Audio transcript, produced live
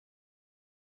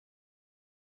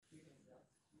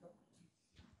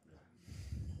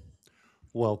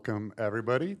Welcome,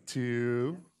 everybody,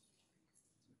 I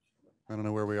don't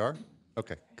know where we are.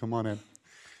 Okay, come on in.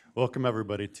 Welcome,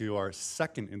 everybody, to our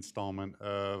second installment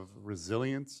of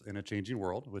Resilience in a Changing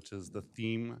World, which is the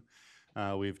theme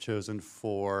we've chosen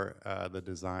for the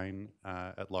Design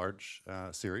at Large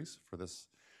series for this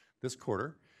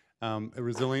quarter.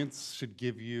 Resilience should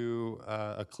give you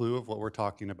a clue of what we're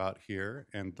talking about here,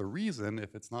 and the reason,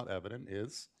 if it's not evident,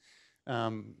 is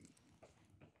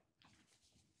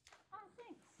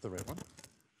the right one.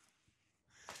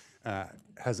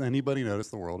 Has anybody noticed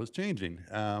the world is changing?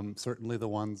 Certainly the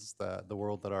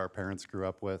world that our parents grew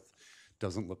up with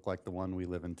doesn't look like the one we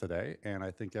live in today. And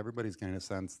I think everybody's getting a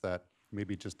sense that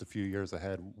maybe just a few years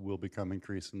ahead will become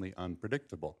increasingly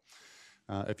unpredictable.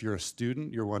 If you're a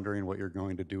student, you're wondering what you're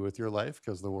going to do with your life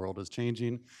because the world is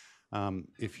changing.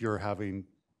 If you're having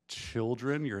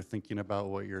children, you're thinking about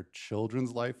what your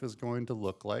children's life is going to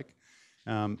look like.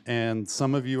 And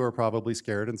some of you are probably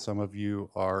scared and some of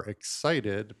you are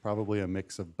excited, probably a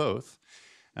mix of both.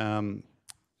 And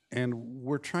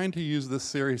we're trying to use this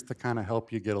series to kind of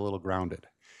help you get a little grounded.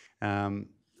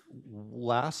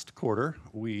 Last quarter,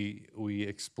 we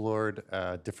explored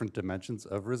different dimensions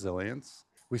of resilience.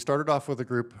 We started off with a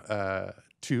group,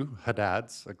 two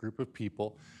Haddads, a group of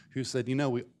people who said, you know,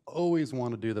 we always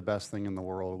want to do the best thing in the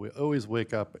world. We always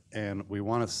wake up and we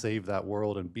want to save that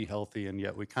world and be healthy, and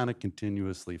yet we kind of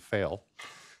continuously fail.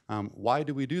 Why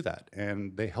do we do that?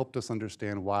 And they helped us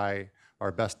understand why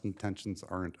our best intentions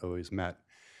aren't always met.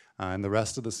 And the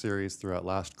rest of the series throughout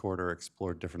last quarter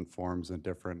explored different forms and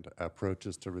different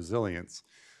approaches to resilience.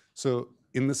 So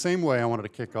in the same way, I wanted to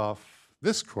kick off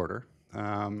this quarter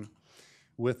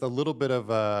with a little bit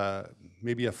of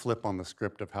maybe a flip on the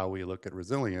script of how we look at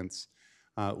resilience,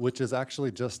 which is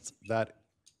actually just that,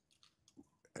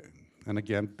 and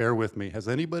again, bear with me, has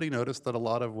anybody noticed that a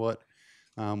lot of what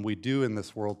we do in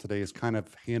this world today is kind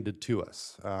of handed to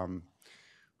us?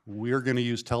 We're going to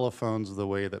use telephones the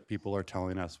way that people are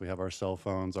telling us. We have our cell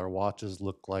phones. Our watches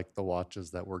look like the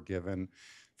watches that we're given.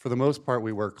 For the most part,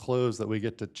 we wear clothes that we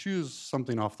get to choose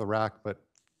something off the rack, but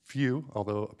few,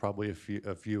 although probably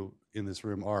a few in this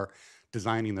room, are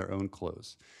designing their own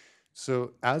clothes.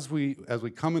 So as we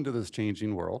come into this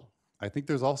changing world, I think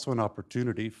there's also an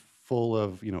opportunity full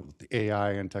of the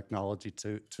AI and technology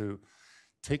to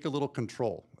take a little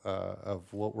control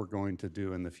of what we're going to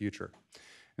do in the future.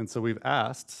 And so we've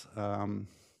asked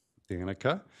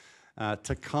Danica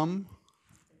to come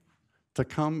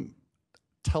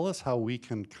tell us how we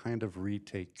can kind of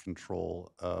retake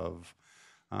control of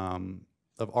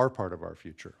our part of our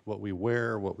future, what we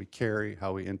wear, what we carry,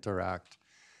 how we interact.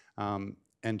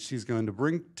 And she's going to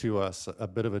bring to us a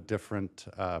bit of a different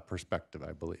perspective,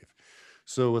 I believe.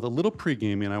 So with a little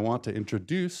pre-gaming, I want to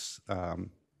introduce Danica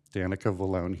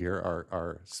Vallone here,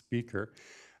 our speaker.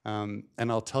 And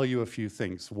I'll tell you a few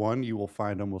things. One, you will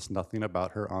find almost nothing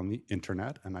about her on the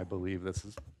internet, and I believe this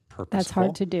is purposeful. That's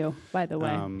hard to do, by the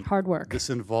way. Hard work. This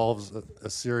involves a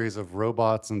series of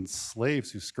robots and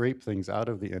slaves who scrape things out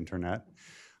of the internet.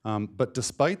 But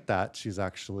despite that, she's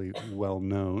actually well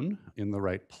known in the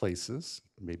right places,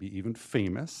 maybe even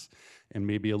famous, and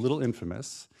maybe a little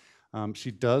infamous.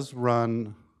 She does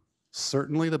run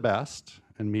certainly the best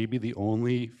and maybe the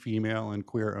only female and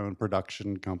queer-owned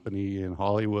production company in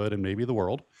Hollywood and maybe the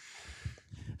world.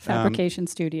 Fabrication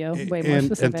studio, way more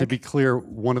specific. And to be clear,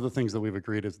 one of the things that we've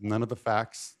agreed is none of the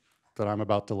facts that I'm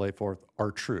about to lay forth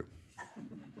are true.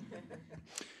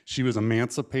 She was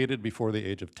emancipated before the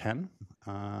age of 10,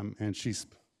 and she's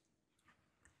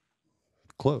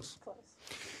close.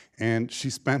 And she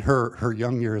spent her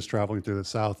young years traveling through the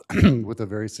South with a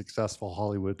very successful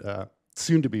Hollywood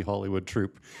soon-to-be Hollywood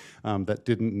troupe that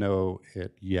didn't know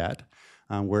it yet,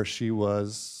 where she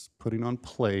was putting on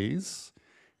plays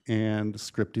and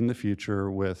scripting the future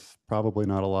with probably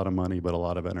not a lot of money, but a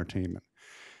lot of entertainment.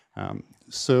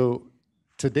 So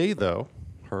today, though,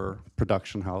 her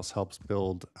production house helps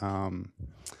build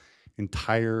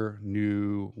entire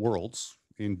new worlds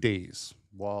in days.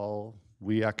 While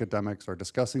we academics are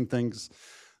discussing things,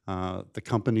 the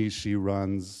companies she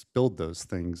runs build those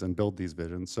things and build these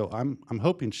visions. So I'm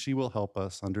hoping she will help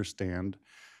us understand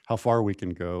how far we can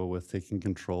go with taking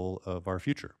control of our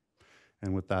future.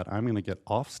 And with that, I'm going to get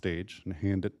off stage and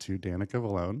hand it to Danica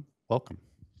Vallone. Welcome.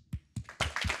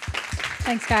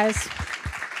 Thanks, guys.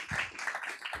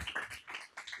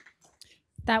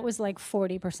 That was like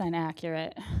 40%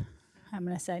 accurate, I'm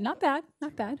going to say. Not bad,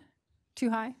 not bad.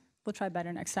 Too high. We'll try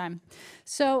better next time.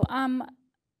 So I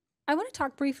want to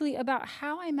talk briefly about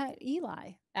how I met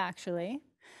Eli, actually.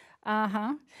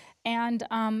 And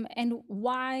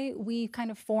why we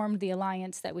kind of formed the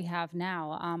alliance that we have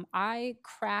now. I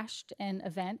crashed an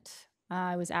event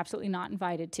I was absolutely not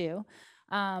invited to.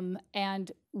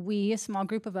 And we, a small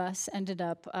group of us, ended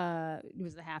up, it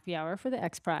was the happy hour for the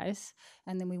X Prize.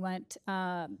 And then we went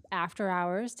after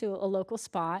hours to a local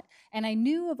spot. And I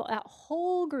knew of that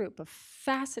whole group of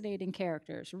fascinating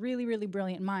characters, really, really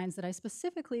brilliant minds, that I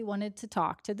specifically wanted to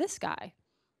talk to this guy.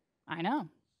 I know.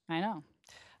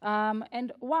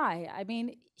 And why? I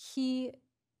mean,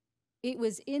 it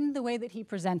was in the way that he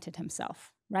presented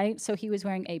himself, right? So he was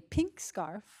wearing a pink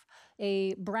scarf,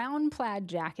 a brown plaid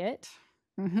jacket,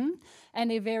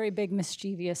 and a very big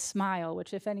mischievous smile,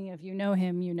 which if any of you know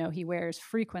him, you know he wears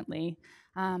frequently.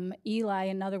 Eli,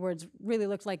 in other words, really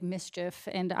looked like mischief,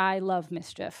 and I love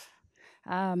mischief.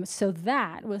 So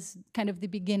that was kind of the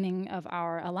beginning of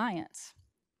our alliance.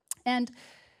 And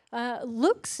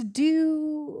looks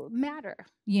do matter.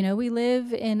 You know, we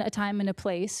live in a time and a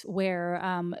place where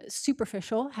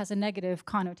superficial has a negative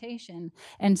connotation.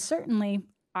 And certainly,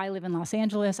 I live in Los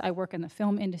Angeles, I work in the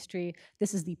film industry.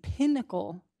 This is the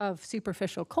pinnacle of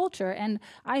superficial culture, and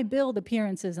I build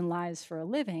appearances and lives for a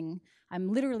living.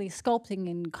 I'm literally sculpting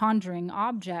and conjuring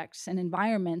objects and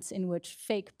environments in which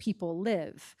fake people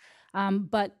live.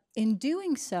 But in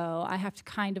doing so, I have to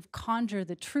kind of conjure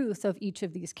the truth of each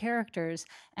of these characters.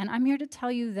 And I'm here to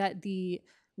tell you that the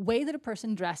way that a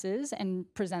person dresses and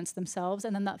presents themselves,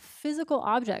 and then the physical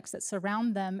objects that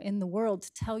surround them in the world,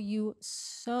 tell you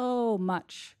so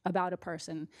much about a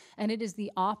person. And it is the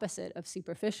opposite of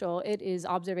superficial. It is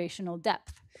observational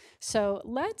depth. So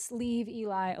let's leave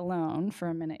Eli alone for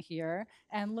a minute here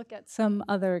and look at some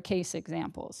other case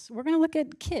examples. We're going to look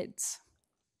at kids.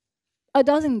 A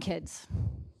dozen kids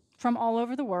from all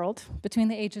over the world between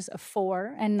the ages of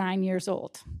 4 and 9 years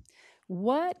old.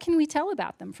 What can we tell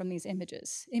about them from these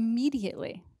images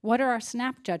immediately? What are our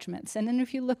snap judgments? And then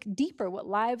if you look deeper, what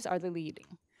lives are they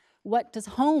leading? What does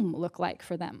home look like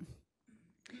for them?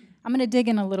 I'm gonna dig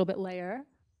in a little bit later.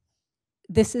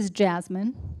 This is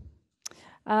Jasmine.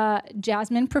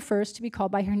 Jasmine prefers to be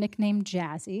called by her nickname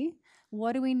Jazzy.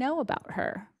 What do we know about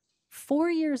her?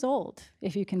 4 years old,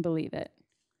 if you can believe it.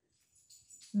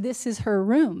 This is her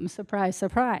room, surprise,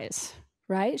 surprise,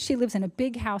 right? She lives in a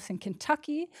big house in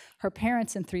Kentucky. Her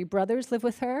parents and 3 brothers live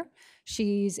with her.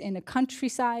 She's in a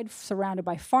countryside surrounded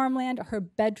by farmland. Her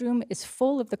bedroom is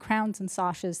full of the crowns and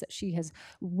sashes that she has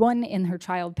won in her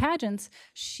child pageants.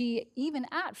 She, even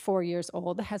at 4 years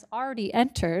old, has already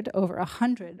entered over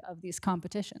 100 of these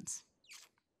competitions.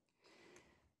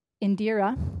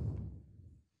 Indira,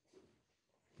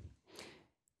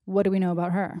 what do we know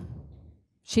about her?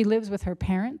 She lives with her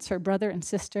parents, her brother and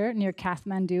sister near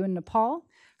Kathmandu in Nepal.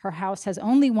 Her house has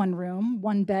only 1 room,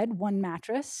 1 bed, 1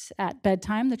 mattress. At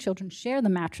bedtime, the children share the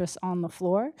mattress on the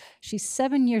floor. She's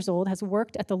 7 years old, has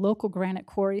worked at the local granite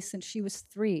quarry since she was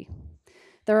 3.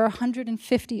 There are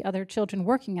 150 other children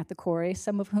working at the quarry,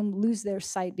 some of whom lose their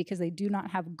sight because they do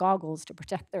not have goggles to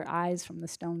protect their eyes from the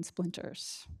stone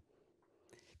splinters.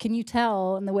 Can you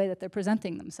tell in the way that they're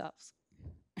presenting themselves?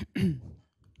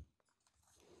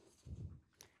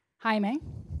 Jaime,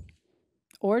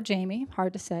 or Jamie,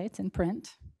 hard to say, it's in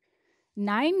print.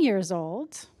 9 years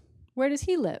old, where does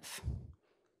he live?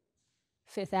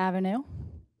 5th Avenue.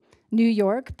 New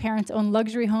York, parents own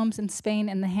luxury homes in Spain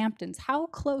and the Hamptons. How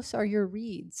close are your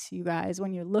reads, you guys,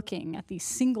 when you're looking at these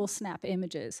single snap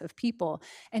images of people?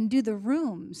 And do the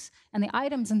rooms and the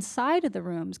items inside of the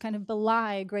rooms kind of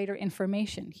belie greater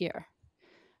information here?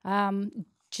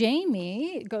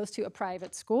 Jamie goes to a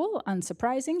private school,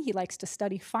 unsurprising. He likes to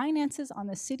study finances on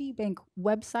the Citibank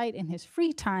website in his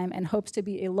free time and hopes to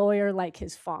be a lawyer like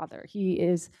his father. He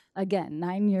is, again,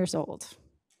 9 years old.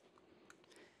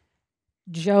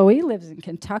 Joey lives in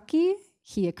Kentucky.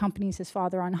 He accompanies his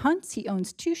father on hunts. He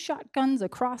owns 2 shotguns, a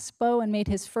crossbow, and made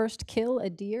his first kill, a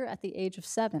deer, at the age of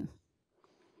 7.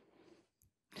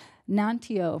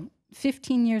 Nantio,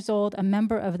 15 years old, a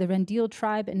member of the Rendille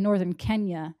tribe in northern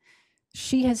Kenya.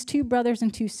 She has 2 brothers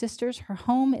and 2 sisters. Her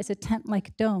home is a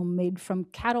tent-like dome made from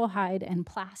cattle hide and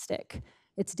plastic.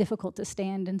 It's difficult to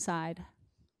stand inside.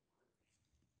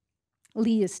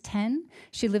 Lee is 10.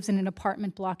 She lives in an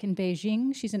apartment block in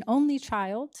Beijing. She's an only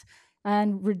child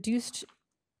and reduced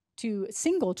to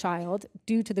single child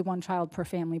due to the 1 child per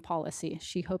family policy.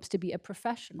 She hopes to be a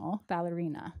professional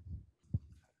ballerina.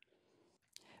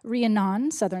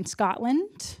 Rhiannon, Southern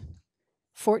Scotland.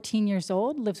 14 years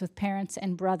old, lives with parents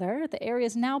and brother. The area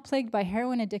is now plagued by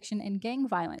heroin addiction and gang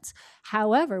violence.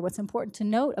 However, what's important to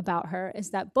note about her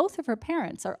is that both of her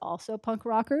parents are also punk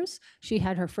rockers. She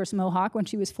had her first mohawk when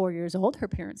she was 4 years old. Her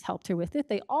parents helped her with it.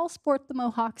 They all sport the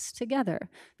mohawks together.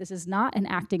 This is not an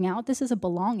acting out. This is a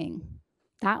belonging.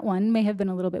 That one may have been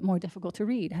a little bit more difficult to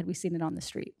read had we seen it on the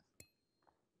street.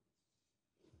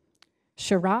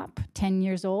 Sharap, 10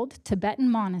 years old, Tibetan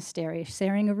monastery,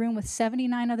 sharing a room with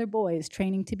 79 other boys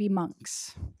training to be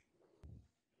monks.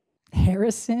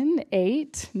 Harrison,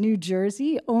 8, New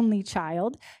Jersey, only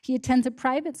child. He attends a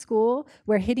private school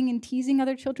where hitting and teasing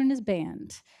other children is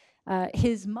banned.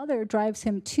 His mother drives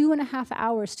him 2.5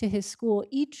 hours to his school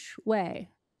each way.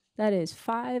 That is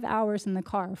 5 hours in the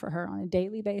car for her on a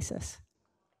daily basis.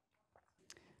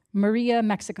 Maria,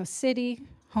 Mexico City,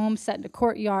 home set in a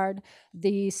courtyard.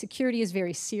 The security is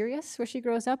very serious where she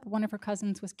grows up. One of her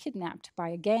cousins was kidnapped by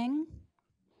a gang.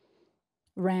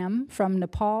 Ram from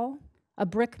Nepal, a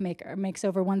brick maker, makes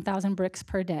over 1,000 bricks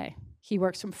per day. He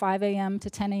works from 5 a.m. to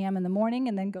 10 a.m. in the morning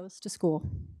and then goes to school.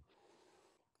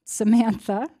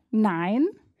 Samantha, 9,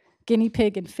 guinea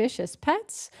pig and fish as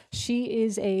pets. She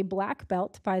is a black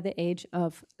belt by the age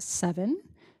of 7.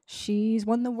 She's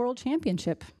won the world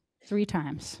championship 3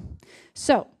 times.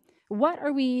 So, what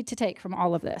are we to take from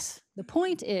all of this? The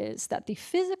point is that the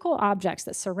physical objects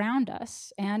that surround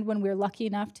us, and when we're lucky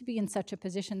enough to be in such a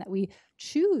position that we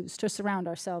choose to surround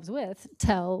ourselves with,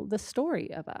 tell the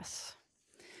story of us.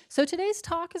 So today's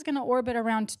talk is going to orbit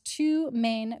around 2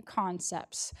 main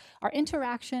concepts: our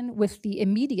interaction with the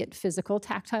immediate physical,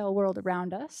 tactile world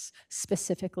around us,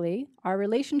 specifically our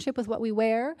relationship with what we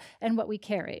wear and what we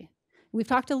carry. We've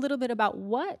talked a little bit about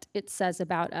what it says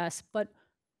about us, but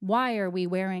why are we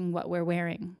wearing what we're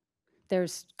wearing?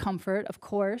 There's comfort, of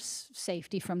course,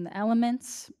 safety from the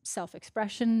elements,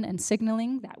 self-expression and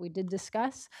signaling that we did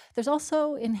discuss. There's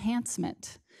also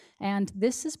enhancement. And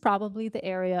this is probably the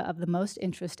area of the most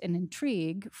interest and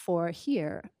intrigue for us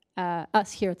here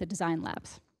at the Design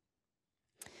Labs.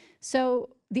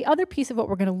 So the other piece of what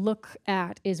we're going to look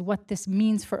at is what this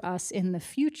means for us in the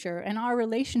future and our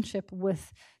relationship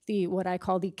with what I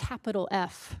call the capital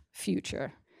F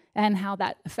future, and how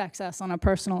that affects us on a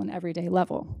personal and everyday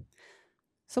level.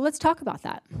 So let's talk about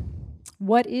that.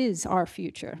 What is our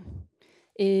future?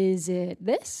 Is it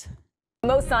this?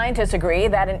 Most scientists agree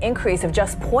that an increase of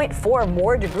just 0.4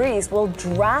 more degrees will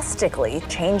drastically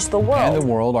change the world. And the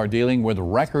world are dealing with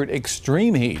record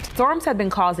extreme heat. Storms have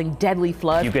been causing deadly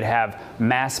floods. You could have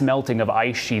mass melting of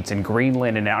ice sheets in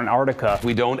Greenland and Antarctica. If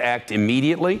we don't act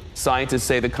immediately, scientists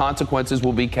say the consequences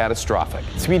will be catastrophic.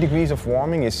 3 degrees of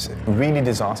warming is really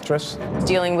disastrous.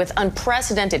 Dealing with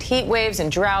unprecedented heat waves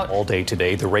and drought. All day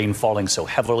today, the rain falling so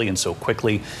heavily and so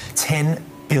quickly. $10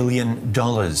 billion.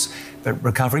 But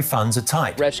recovery funds are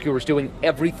tight. Rescuers doing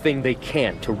everything they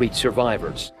can to reach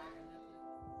survivors.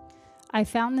 I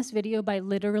found this video by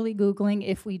literally Googling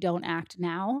 "if we don't act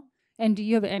now." And do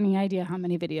you have any idea how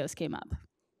many videos came up?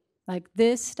 Like,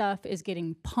 this stuff is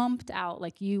getting pumped out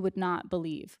like you would not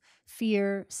believe.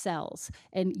 Fear sells.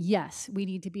 And yes, we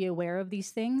need to be aware of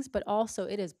these things, but also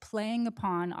it is playing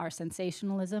upon our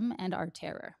sensationalism and our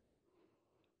terror.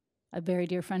 A very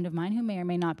dear friend of mine, who may or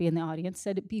may not be in the audience,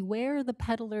 said, "Beware the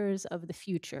peddlers of the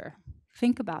future."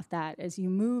 Think about that as you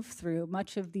move through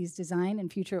much of these design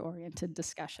and future-oriented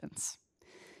discussions.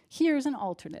 Here's an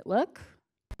alternate look.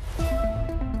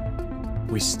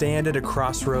 We stand at a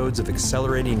crossroads of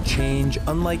accelerating change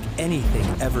unlike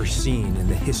anything ever seen in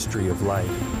the history of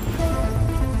life.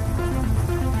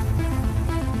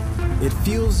 It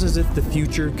feels as if the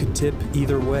future could tip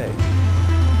either way.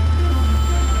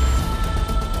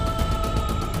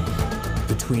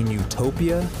 Between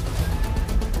utopia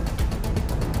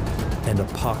and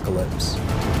apocalypse.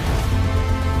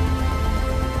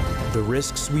 The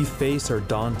risks we face are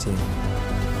daunting.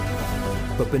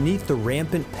 But beneath the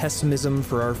rampant pessimism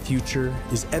for our future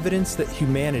is evidence that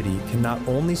humanity can not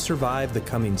only survive the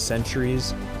coming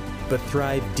centuries, but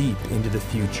thrive deep into the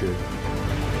future.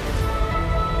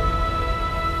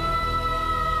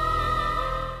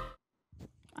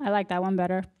 I like that one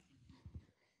better.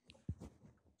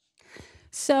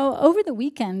 So over the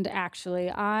weekend,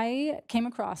 actually, I came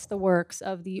across the works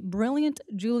of the brilliant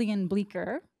Julian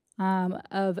Bleecker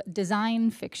of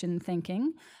design fiction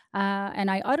thinking,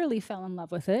 and I utterly fell in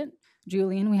love with it.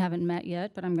 Julian, we haven't met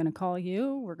yet, but I'm going to call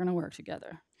you. We're going to work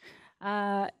together.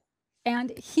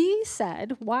 And he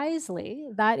said, wisely,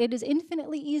 that it is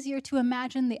infinitely easier to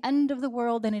imagine the end of the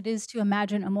world than it is to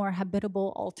imagine a more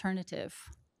habitable alternative.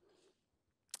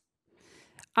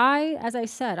 As I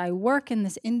said, I work in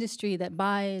this industry that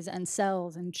buys and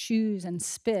sells and chews and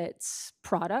spits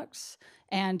products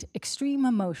and extreme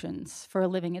emotions for a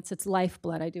living. It's its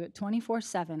lifeblood. I do it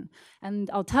 24/7. And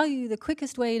I'll tell you, the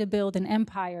quickest way to build an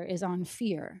empire is on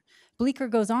fear. Bleecker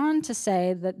goes on to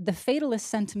say that the fatalist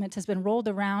sentiment has been rolled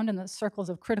around in the circles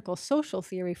of critical social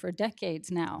theory for decades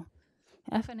now.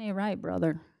 F&A right,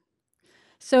 brother.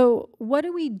 So what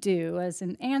do we do as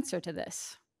an answer to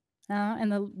this? In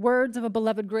the words of a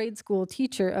beloved grade school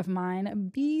teacher of mine,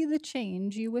 be the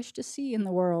change you wish to see in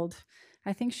the world.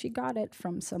 I think she got it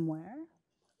from somewhere.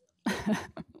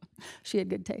 She had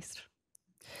good taste.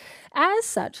 As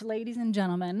such, ladies and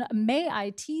gentlemen, may I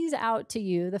tease out to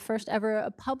you the first ever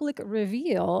public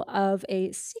reveal of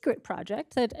a secret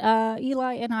project that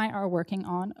Eli and I are working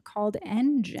on called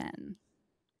Engine.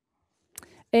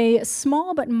 A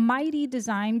small but mighty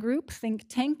design group, think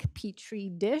tank, petri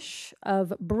dish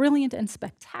of brilliant and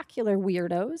spectacular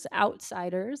weirdos,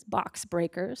 outsiders, box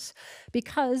breakers,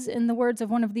 because in the words of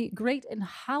one of the great and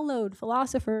hallowed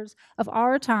philosophers of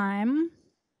our time,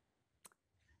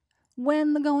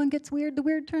 when the going gets weird, the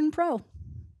weird turn pro.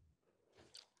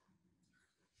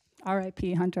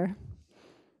 R.I.P. Hunter.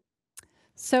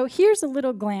 So here's a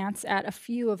little glance at a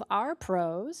few of our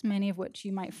pros, many of which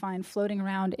you might find floating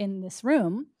around in this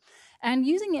room. And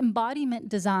using embodiment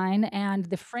design and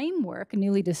the framework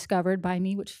newly discovered by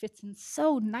me, which fits in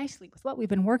so nicely with what we've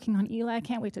been working on, Eli, I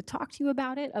can't wait to talk to you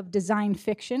about it, of design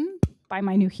fiction by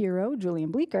my new hero,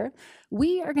 Julian Bleecker,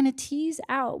 we are going to tease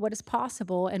out what is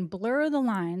possible and blur the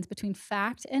lines between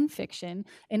fact and fiction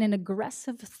in an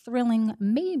aggressive, thrilling,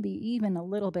 maybe even a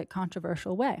little bit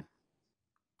controversial way.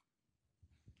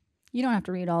 You don't have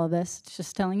to read all of this. It's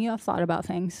just telling you I've thought about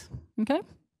things, okay?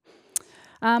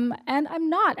 And I'm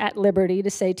not at liberty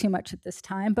to say too much at this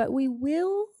time, but we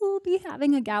will be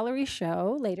having a gallery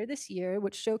show later this year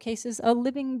which showcases a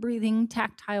living, breathing,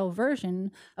 tactile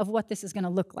version of what this is going to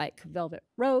look like. Velvet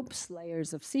ropes,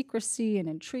 layers of secrecy and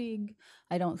intrigue.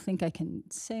 I don't think I can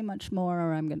say much more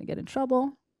or I'm going to get in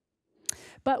trouble.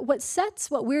 But what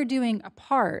sets what we're doing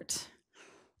apart,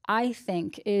 I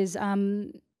think, is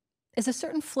a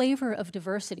certain flavor of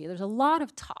diversity. There's a lot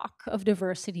of talk of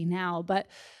diversity now, but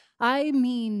I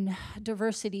mean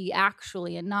diversity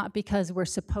actually, and not because we're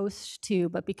supposed to,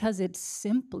 but because it's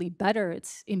simply better,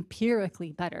 it's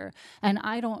empirically better. And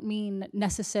I don't mean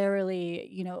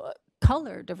necessarily,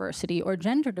 color diversity or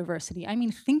gender diversity. I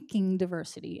mean thinking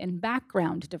diversity and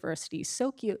background diversity,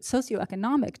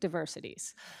 socioeconomic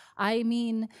diversities. I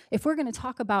mean, if we're gonna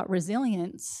talk about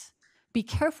resilience, be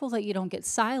careful that you don't get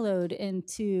siloed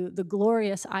into the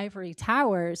glorious ivory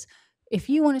towers. If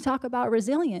you want to talk about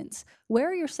resilience, where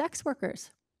are your sex workers?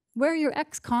 Where are your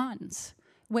ex-cons?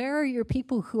 Where are your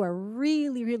people who are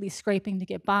really, really scraping to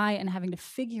get by and having to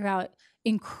figure out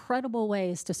incredible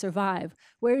ways to survive?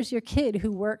 Where's your kid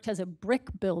who worked as a brick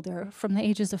builder from the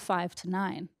ages of 5 to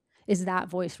 9? Is that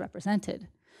voice represented?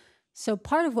 So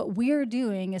part of what we're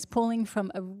doing is pulling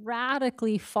from a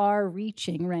radically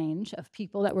far-reaching range of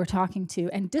people that we're talking to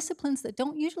and disciplines that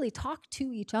don't usually talk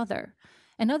to each other.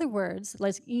 In other words,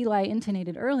 like Eli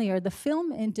intonated earlier, the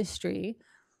film industry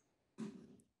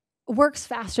works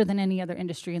faster than any other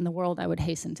industry in the world, I would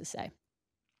hasten to say.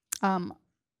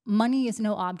 Money is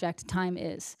no object, time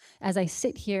is. As I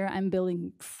sit here, I'm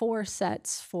building 4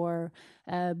 sets for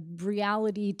a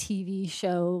reality TV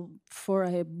show for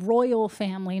a royal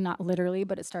family, not literally,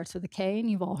 but it starts with a K, and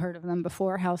you've all heard of them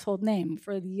before, household name,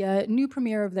 for the new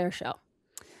premiere of their show.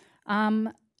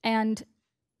 And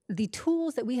the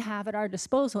tools that we have at our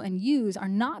disposal and use are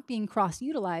not being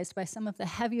cross-utilized by some of the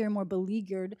heavier, more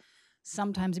beleaguered,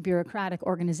 sometimes bureaucratic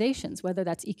organizations, whether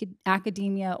that's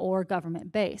academia or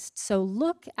government-based. So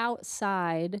look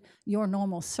outside your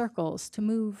normal circles to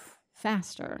move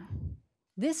faster.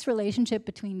 This relationship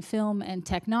between film and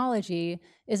technology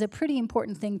is a pretty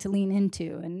important thing to lean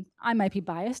into, and I might be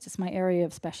biased, it's my area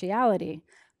of speciality,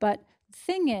 but the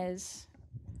thing is,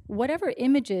 whatever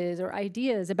images or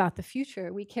ideas about the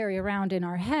future we carry around in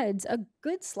our heads, a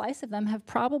good slice of them have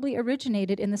probably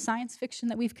originated in the science fiction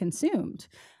that we've consumed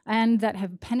and that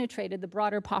have penetrated the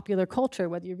broader popular culture,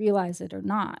 whether you realize it or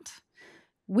not.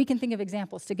 We can think of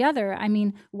examples together. I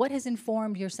mean, what has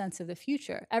informed your sense of the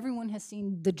future? Everyone has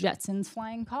seen the Jetsons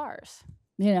flying cars,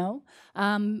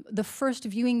 The first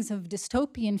viewings of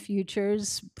dystopian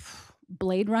futures,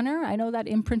 Blade Runner, I know that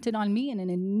imprinted on me in an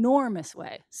enormous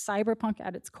way, cyberpunk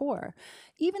at its core.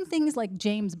 Even things like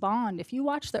James Bond, if you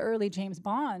watch the early James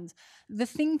Bonds, the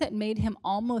thing that made him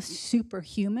almost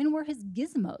superhuman were his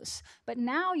gizmos. But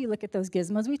now you look at those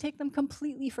gizmos, we take them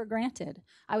completely for granted.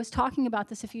 I was talking about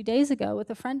this a few days ago with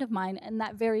a friend of mine, and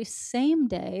that very same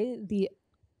day, the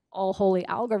all-holy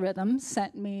algorithm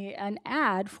sent me an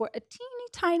ad for a teeny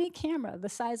tiny camera the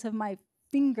size of my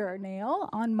fingernail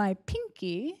on my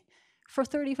pinky, for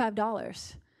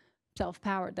 $35,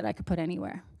 self-powered, that I could put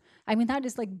anywhere. I mean, that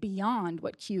is like beyond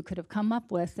what Q could have come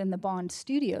up with in the Bond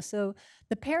studio. So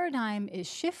the paradigm is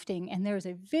shifting, and there's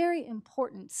a very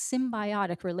important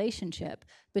symbiotic relationship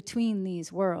between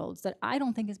these worlds that I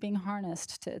don't think is being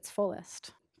harnessed to its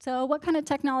fullest. So what kind of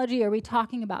technology are we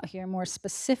talking about here more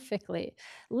specifically?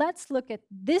 Let's look at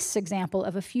this example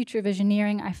of a future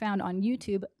visioneering I found on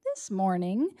YouTube this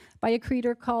morning by a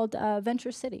creator called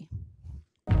Venture City.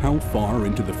 How far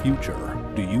into the future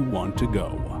do you want to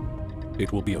go?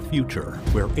 It will be a future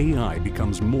where AI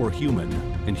becomes more human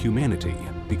and humanity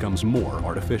becomes more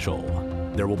artificial.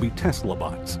 There will be Tesla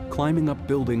bots climbing up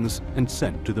buildings and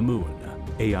sent to the moon.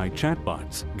 AI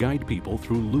chatbots guide people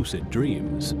through lucid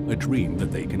dreams, a dream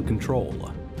that they can control.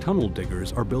 Tunnel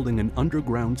diggers are building an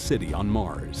underground city on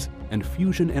Mars, and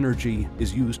fusion energy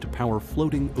is used to power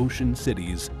floating ocean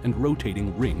cities and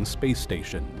rotating ring space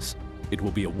stations. It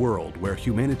will be a world where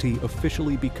humanity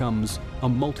officially becomes a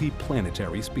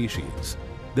multi-planetary species.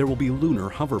 There will be lunar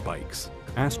hoverbikes,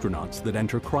 astronauts that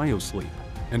enter cryosleep,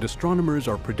 and astronomers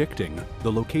are predicting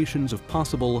the locations of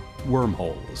possible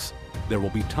wormholes. There will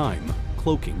be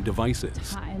time-cloaking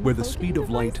devices, where the speed of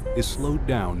light is slowed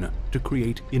down to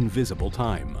create invisible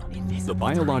time. The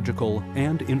biological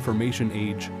and information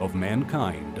age of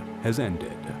mankind has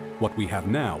ended. What we have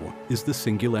now is the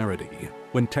singularity,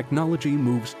 when technology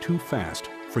moves too fast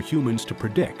for humans to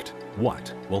predict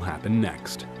what will happen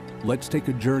next. Let's take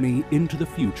a journey into the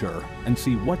future and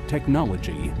see what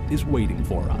technology is waiting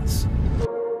for us.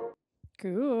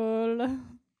 Cool.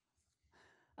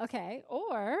 Okay,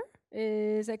 or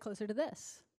is it closer to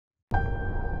this?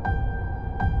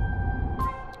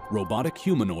 Robotic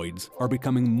humanoids are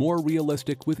becoming more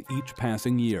realistic with each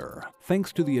passing year.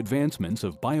 Thanks to the advancements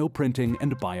of bioprinting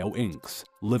and bioinks,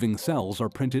 living cells are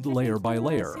printed layer by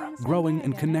layer, growing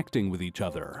and connecting with each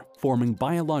other, forming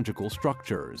biological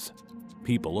structures.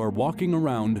 People are walking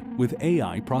around with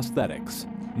AI prosthetics.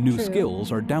 New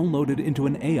skills are downloaded into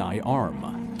an AI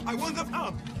arm. I want the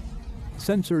pump!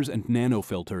 Sensors and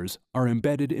nanofilters are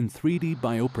embedded in 3D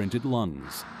bioprinted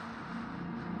lungs.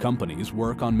 Companies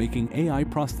work on making AI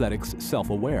prosthetics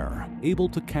self-aware, able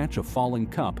to catch a falling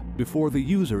cup before the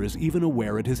user is even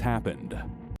aware it has happened.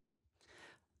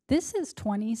 This is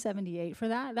 2078 for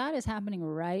that. That is happening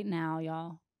right now,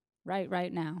 y'all.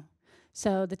 Right now.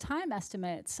 So the time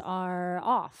estimates are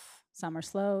off. Some are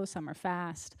slow, some are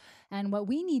fast. And what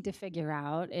we need to figure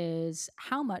out is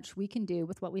how much we can do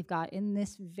with what we've got in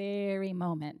this very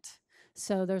moment.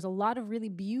 So there's a lot of really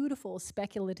beautiful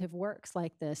speculative works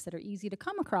like this that are easy to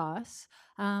come across,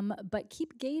 but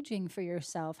keep gauging for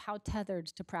yourself how tethered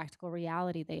to practical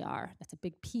reality they are. That's a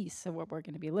big piece of what we're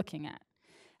going to be looking at.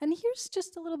 And here's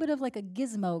just a little bit of like a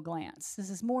gizmo glance.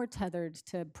 This is more tethered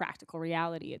to practical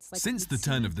reality. It's like since the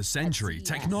turn of the century,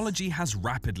 technology has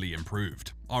rapidly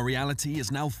improved. Our reality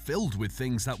is now filled with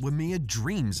things that were mere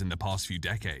dreams in the past few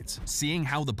decades. Seeing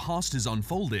how the past has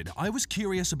unfolded, I was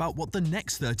curious about what the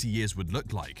next 30 years would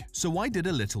look like. So I did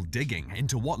a little digging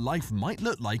into what life might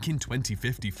look like in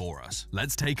 2050 for us.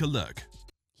 Let's take a look.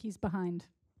 He's behind.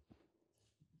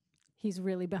 He's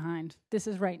really behind. This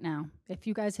is right now. If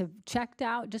you guys have checked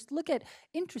out, just look at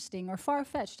interesting or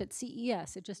far-fetched at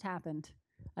CES. It just happened.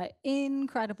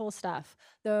 Incredible stuff.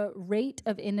 The rate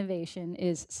of innovation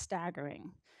is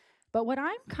staggering. But what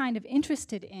I'm kind of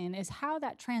interested in is how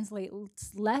that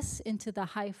translates less into the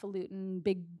highfalutin,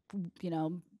 big,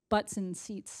 butts and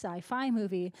seats sci-fi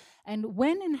movie, and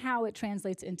when and how it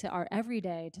translates into our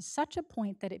everyday to such a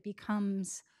point that it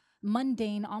becomes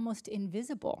mundane, almost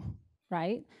invisible.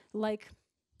 Right? Like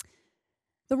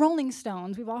the Rolling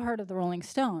Stones, we've all heard of the Rolling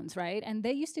Stones, right? And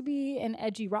they used to be an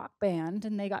edgy rock band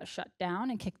and they got shut down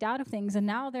and kicked out of things, and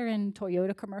now they're in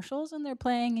Toyota commercials and they're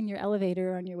playing in your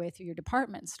elevator on your way through your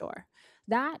department store.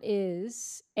 That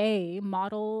is a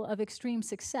model of extreme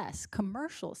success,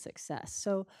 commercial success.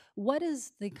 So what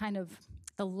is the kind of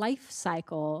the life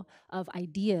cycle of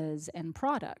ideas and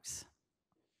products?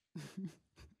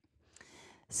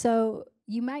 So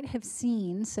you might have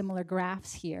seen similar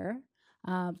graphs here,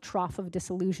 trough of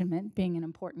disillusionment being an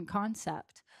important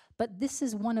concept. But this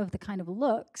is one of the kind of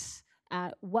looks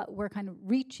at what we're kind of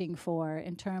reaching for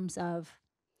in terms of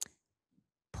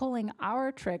pulling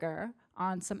our trigger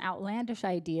on some outlandish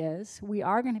ideas. We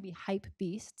are going to be hype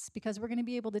beasts because we're going to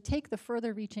be able to take the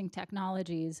further reaching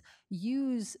technologies,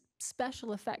 use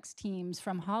special effects teams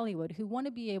from Hollywood who want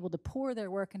to be able to pour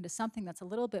their work into something that's a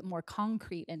little bit more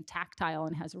concrete and tactile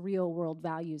and has real world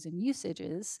values and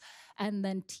usages, and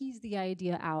then tease the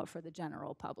idea out for the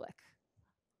general public.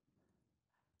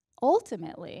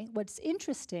 Ultimately, what's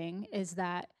interesting is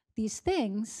that these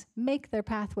things make their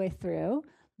pathway through.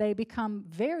 They become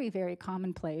very, very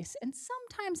commonplace, and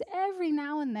sometimes every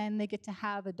now and then they get to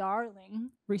have a darling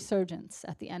resurgence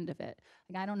at the end of it.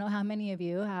 Like, I don't know how many of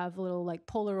you have little like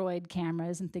Polaroid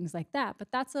cameras and things like that, but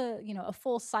that's a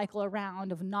full cycle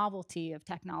around of novelty of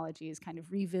technologies kind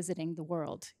of revisiting the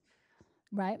world.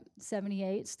 right?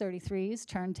 78s, 33s,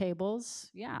 turntables,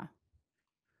 yeah.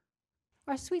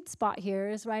 Our sweet spot here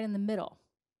is right in the middle.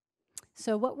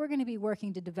 So what we're going to be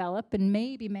working to develop, and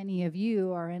maybe many of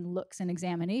you are in looks and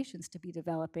examinations to be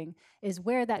developing, is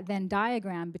where that Venn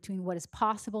diagram between what is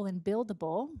possible and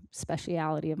buildable,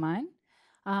 speciality of mine,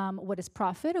 what is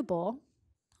profitable,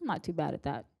 I'm not too bad at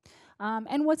that,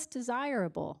 and what's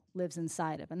desirable lives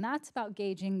inside of. And that's about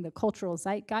gauging the cultural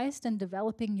zeitgeist and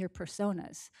developing your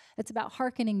personas. It's about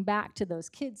hearkening back to those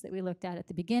kids that we looked at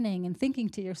the beginning and thinking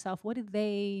to yourself, what do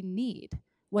they need?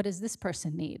 What does this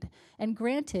person need? And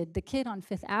granted, the kid on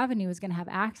Fifth Avenue is going to have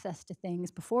access to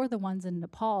things before the ones in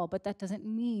Nepal, but that doesn't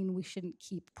mean we shouldn't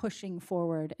keep pushing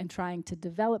forward and trying to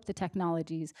develop the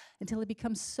technologies until it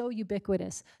becomes so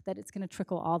ubiquitous that it's going to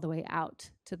trickle all the way out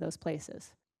to those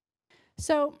places.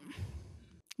 So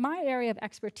my area of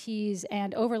expertise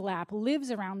and overlap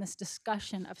lives around this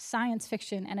discussion of science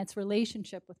fiction and its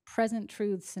relationship with present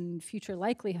truths and future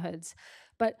likelihoods.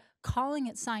 But calling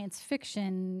it science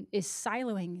fiction is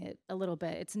siloing it a little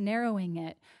bit. It's narrowing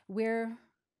it.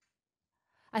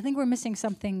 I think we're missing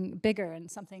something bigger and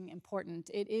something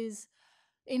important. It is,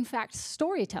 in fact,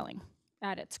 storytelling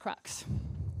at its crux.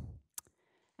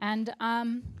 And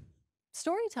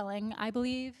storytelling, I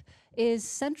believe, is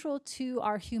central to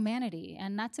our humanity,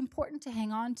 and that's important to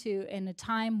hang on to in a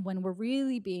time when we're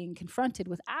really being confronted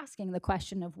with asking the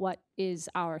question of what is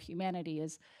our humanity.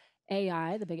 Is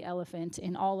AI, the big elephant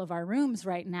in all of our rooms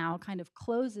right now, kind of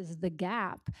closes the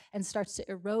gap and starts to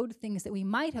erode things that we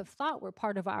might have thought were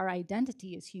part of our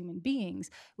identity as human beings.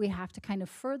 We have to kind of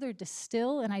further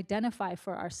distill and identify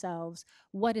for ourselves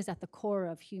what is at the core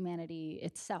of humanity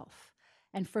itself.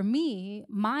 And for me,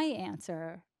 my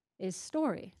answer is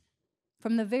story.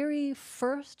 From the very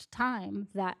first time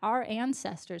that our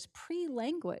ancestors,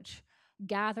 pre-language,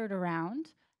 gathered around,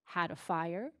 had a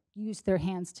fire, used their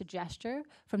hands to gesture,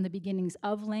 from the beginnings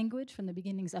of language, from the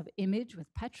beginnings of image with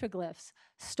petroglyphs,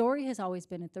 story has always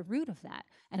been at the root of that.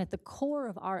 And at the core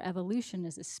of our evolution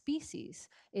as a species,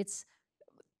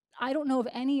 I don't know of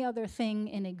any other thing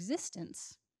in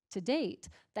existence to date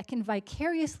that can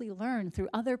vicariously learn through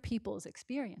other people's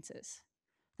experiences.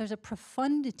 There's a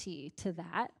profundity to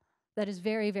that is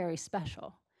very, very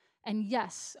special. And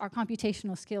yes, our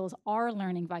computational skills are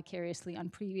learning vicariously on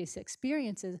previous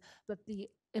experiences, but the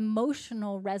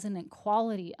emotional resonant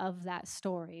quality of that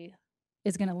story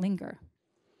is going to linger.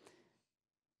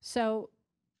 So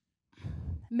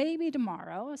maybe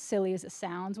tomorrow, as silly as it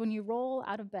sounds, when you roll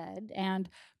out of bed and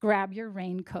grab your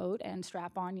raincoat and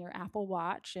strap on your Apple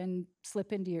Watch and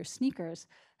slip into your sneakers,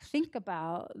 think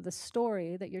about the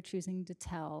story that you're choosing to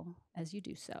tell as you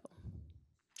do so.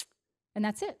 And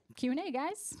that's it. Q&A,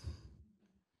 guys.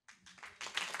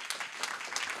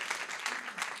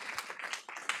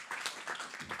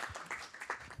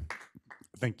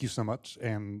 Thank you so much,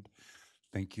 and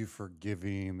thank you for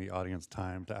giving the audience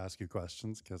time to ask you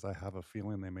questions, because I have a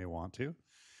feeling they may want to.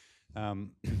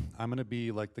 I'm going to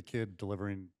be like the kid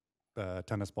delivering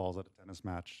tennis balls at a tennis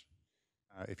match.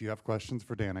 If you have questions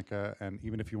for Danica, and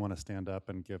even if you want to stand up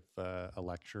and give a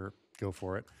lecture, go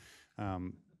for it.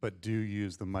 But do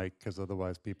use the mic, because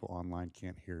otherwise people online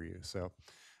can't hear you. So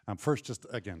first, just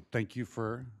again, thank you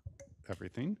for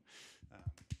everything.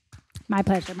 My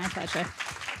pleasure, my pleasure.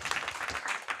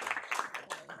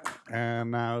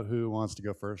 And now, who wants to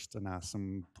go first and ask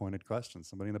some pointed questions?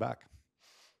 Somebody in the back.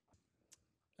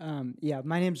 Yeah,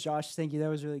 my name's Josh. Thank you. That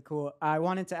was really cool. I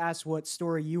wanted to ask what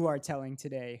story you are telling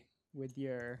today with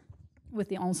your... With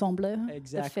the ensemble?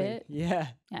 Exactly. The fit? Yeah.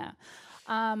 Yeah.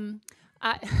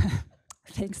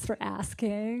 Thanks for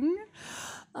asking.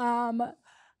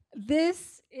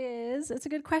 It's a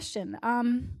good question.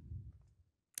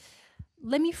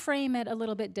 Let me frame it a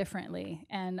little bit differently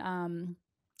and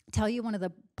tell you one of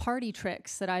the party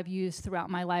tricks that I've used throughout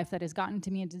my life that has gotten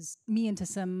me into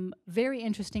some very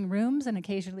interesting rooms and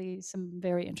occasionally some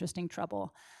very interesting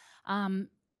trouble.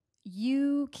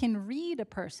 You can read a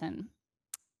person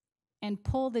and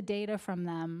pull the data from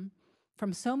them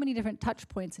from so many different touch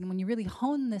points, and when you really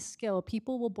hone this skill,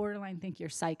 people will borderline think you're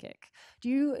psychic. Do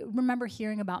you remember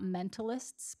hearing about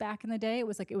mentalists back in the day? It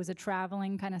was a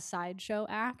traveling kind of sideshow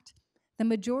act. The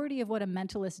majority of what a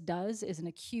mentalist does is an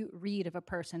acute read of a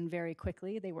person very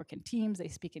quickly. They work in teams, they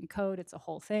speak in code, it's a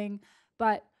whole thing.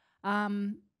 But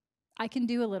I can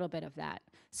do a little bit of that.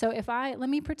 So let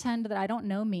me pretend that I don't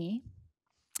know me,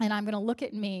 and I'm gonna look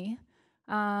at me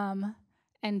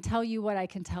and tell you what I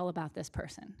can tell about this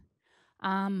person.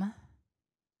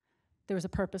 There was a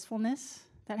purposefulness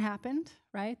that happened,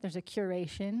 right? There's a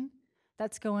curation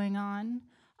that's going on.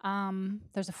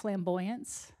 There's a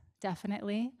flamboyance,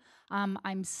 definitely.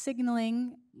 I'm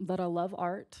signaling that I love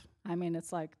art, I mean,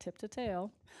 it's like tip to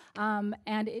tail.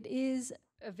 And it is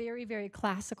a very, very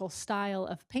classical style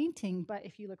of painting, but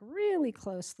if you look really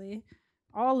closely,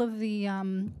 all of the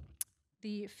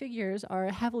figures are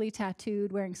heavily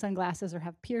tattooed, wearing sunglasses, or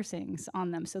have piercings on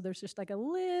them. So there's just like a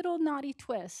little naughty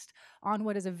twist on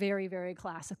what is a very, very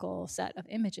classical set of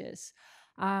images.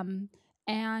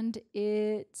 And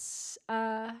it's,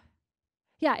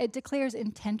 yeah, it declares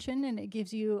intention, and it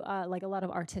gives you like a lot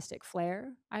of artistic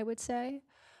flair, I would say.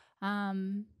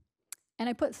 And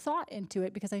I put thought into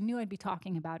it because I knew I'd be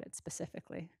talking about it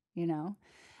specifically, you know?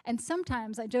 And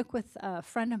sometimes I joke with a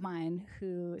friend of mine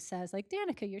who says, like,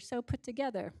 Danica, you're so put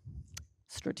together.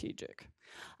 Strategic.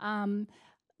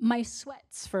 My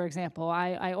sweats, for example,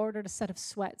 I ordered a set of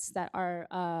sweats that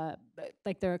are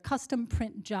like they're a custom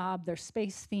print job. They're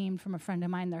space themed from a friend of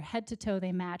mine. They're head to toe,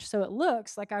 they match. So it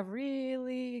looks like I've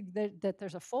really, that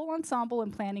there's a full ensemble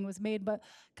and planning was made, but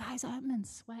guys, I'm in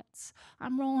sweats.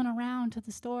 I'm rolling around to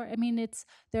the store. I mean,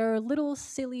 there are little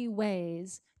silly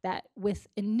ways that with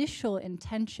initial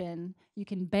intention, you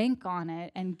can bank on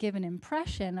it and give an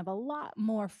impression of a lot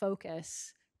more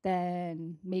focus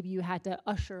than maybe you had to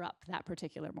usher up that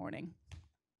particular morning.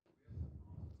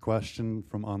 Question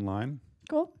from online.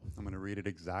 Cool. I'm going to read it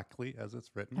exactly as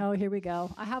it's written. Oh, here we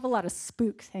go. I have a lot of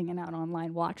spooks hanging out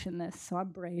online watching this, so I'm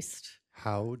braced.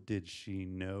 How did she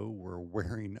know we're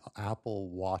wearing Apple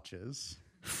Watches?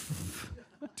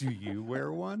 Do you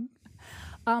wear one?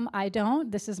 I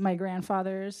don't. This is my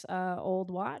grandfather's old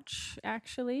watch,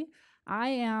 actually.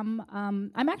 I'm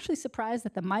actually surprised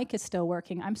that the mic is still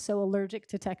working. I'm so allergic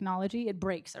to technology, it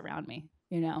breaks around me,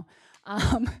 you know.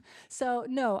 So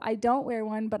no, I don't wear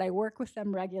one, but I work with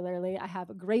them regularly. I have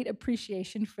a great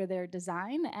appreciation for their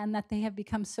design and that they have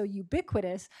become so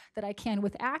ubiquitous that I can,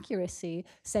 with accuracy,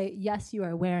 say, yes, you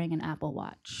are wearing an Apple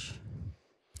Watch.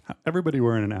 Everybody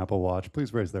wearing an Apple Watch,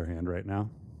 please raise their hand right now.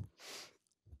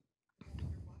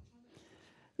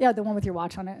 Yeah, the one with your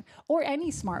watch on it, or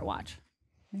any smartwatch.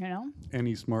 You know?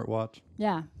 Any smartwatch?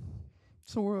 Yeah.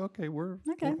 So we're okay. We're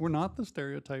not the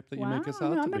stereotype that you make us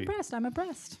out no, to I'm be. impressed. I'm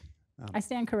impressed. I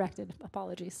stand corrected.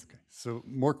 Apologies. Okay. So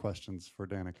more questions for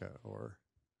Danica, or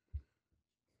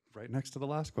right next to the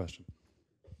last question.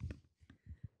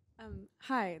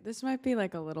 Hi, this might be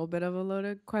like a little bit of a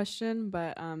loaded question,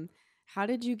 but how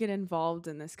did you get involved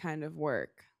in this kind of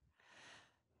work?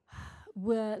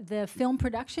 The film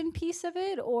production piece of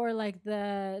it, or like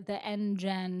the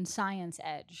NGen science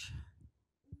edge?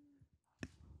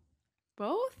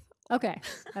 Both? Okay,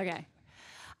 okay.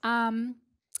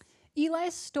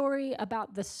 Eli's story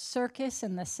about the circus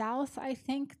in the South, I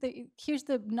think, here's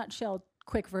the nutshell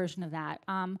quick version of that.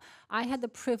 I had the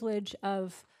privilege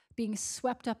of being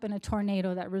swept up in a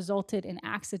tornado that resulted in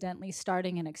accidentally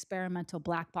starting an experimental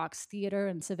black box theater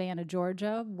in Savannah,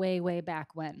 Georgia, way, way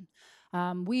back when.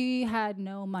 We had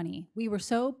no money. We were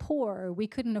so poor, we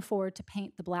couldn't afford to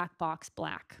paint the black box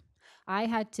black. I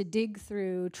had to dig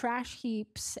through trash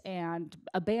heaps and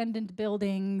abandoned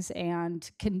buildings and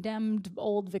condemned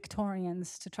old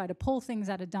Victorians to try to pull things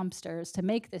out of dumpsters to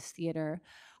make this theater.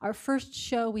 Our first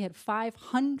show, we had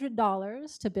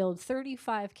 $500 to build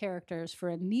 35 characters for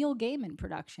a Neil Gaiman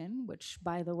production, which,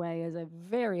 by the way, is a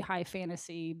very high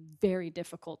fantasy, very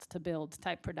difficult to build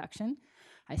type production.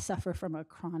 I suffer from a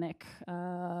chronic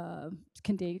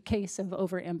case of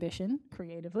overambition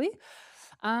creatively.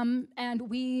 And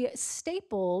we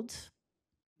stapled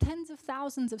tens of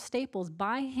thousands of staples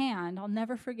by hand. I'll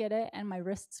never forget it, and my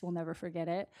wrists will never forget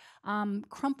it.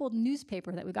 Crumpled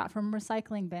newspaper that we got from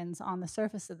recycling bins on the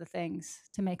surface of the things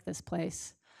to make this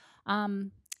place.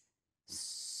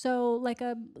 So like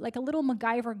a little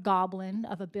MacGyver goblin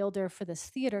of a builder for this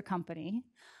theater company.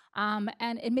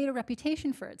 And it made a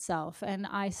reputation for itself. And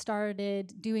I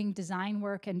started doing design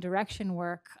work and direction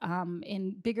work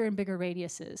in bigger and bigger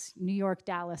radiuses, New York,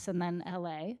 Dallas, and then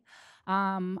LA.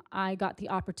 I got the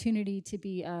opportunity to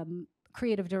be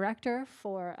creative director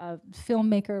for a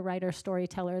filmmaker, writer,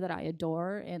 storyteller that I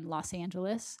adore in Los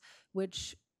Angeles,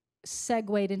 which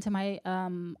segued into my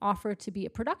offer to be a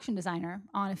production designer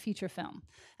on a feature film.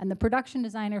 And the production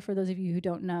designer, for those of you who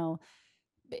don't know,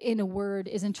 in a word,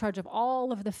 is in charge of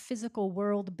all of the physical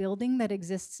world building that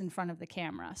exists in front of the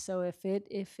camera. So if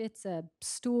it's a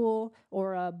stool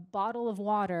or a bottle of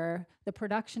water, the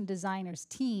production designer's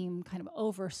team kind of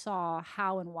oversaw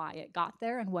how and why it got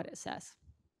there and what it says.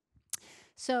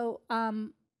 So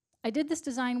I did this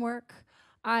design work.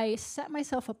 I set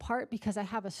myself apart because I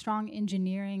have a strong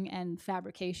engineering and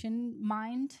fabrication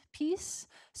mind piece.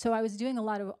 So I was doing a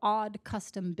lot of odd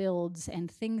custom builds and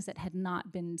things that had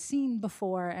not been seen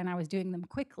before, and I was doing them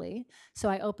quickly. So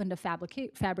I opened a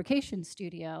fabrication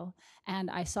studio,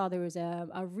 and I saw there was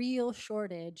a real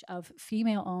shortage of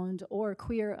female-owned or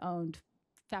queer-owned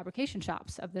fabrication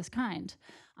shops of this kind.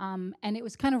 And it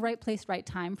was kind of right place, right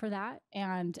time for that.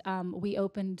 And we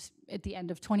opened at the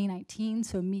end of 2019,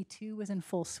 so Me Too was in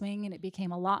full swing, and it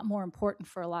became a lot more important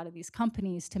for a lot of these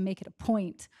companies to make it a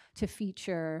point to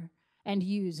feature and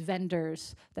use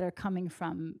vendors that are coming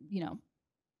from, you know,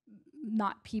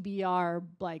 not PBR,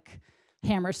 like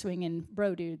hammer swinging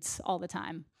bro dudes all the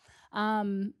time.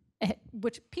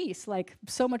 Which piece, like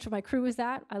so much of my crew is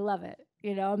that, I love it.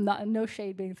 You know, I'm not, no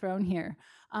shade being thrown here.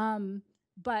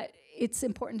 But it's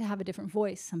important to have a different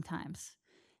voice sometimes.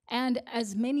 And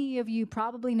as many of you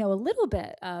probably know a little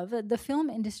bit of, the film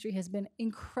industry has been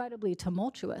incredibly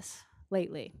tumultuous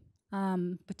lately.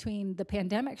 Between the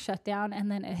pandemic shutdown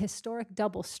and then a historic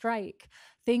double strike,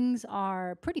 things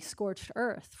are pretty scorched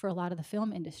earth for a lot of the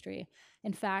film industry.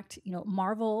 In fact, you know,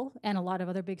 Marvel and a lot of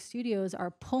other big studios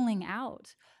are pulling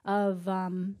out of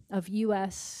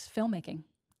US filmmaking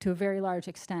to a very large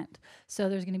extent. So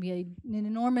there's going to be an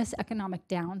enormous economic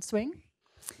downswing.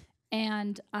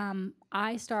 And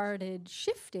I started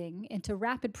shifting into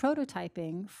rapid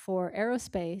prototyping for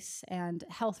aerospace and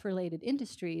health-related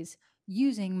industries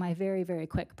using my very, very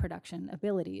quick production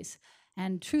abilities.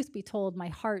 And truth be told, my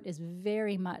heart is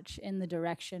very much in the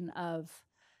direction of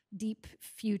deep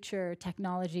future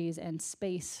technologies and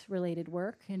space-related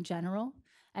work in general.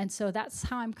 And so that's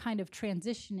how I'm kind of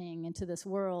transitioning into this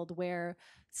world where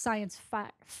science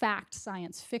fact,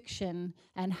 science fiction,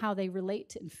 and how they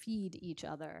relate and feed each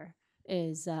other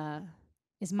is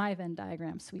my Venn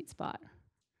diagram sweet spot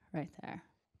right there.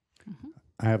 Mm-hmm.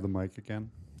 I have the mic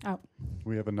again. Oh.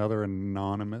 We have another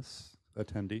anonymous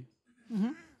attendee.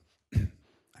 Mm-hmm.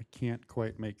 I can't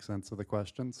quite make sense of the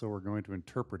question, so we're going to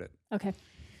interpret it. Okay.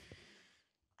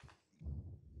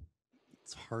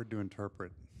 It's hard to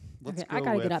interpret. Okay, I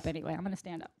gotta get up anyway. I'm gonna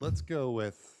stand up. Let's go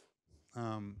with,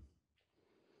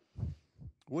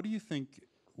 what do you think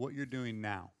what you're doing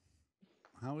now?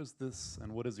 How is this,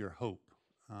 and what is your hope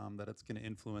that it's gonna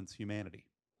influence humanity?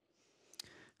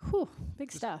 Whew, big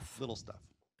Just stuff. Little stuff.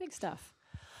 Big stuff.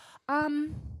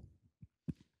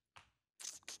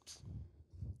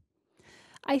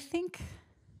 I think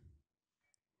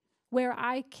where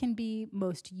I can be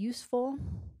most useful,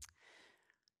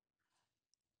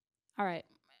 all right,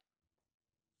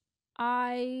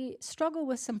 I struggle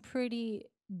with some pretty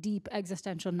deep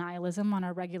existential nihilism on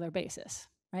a regular basis,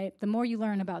 right? The more you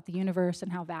learn about the universe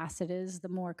and how vast it is, the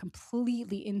more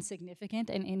completely insignificant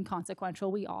and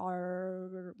inconsequential we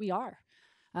are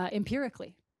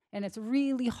empirically. And it's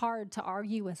really hard to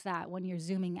argue with that when you're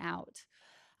zooming out.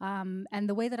 And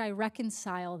the way that I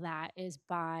reconcile that is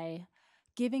by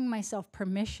giving myself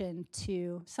permission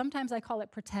to, sometimes I call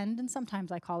it pretend and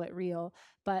sometimes I call it real,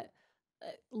 but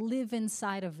live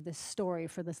inside of this story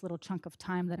for this little chunk of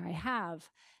time that I have.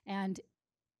 And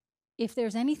if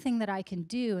there's anything that I can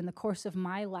do in the course of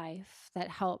my life that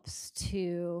helps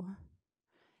to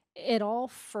at all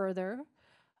further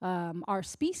our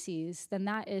species, then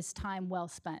that is time well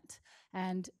spent.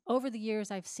 And over the years,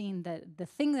 I've seen that the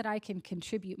thing that I can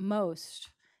contribute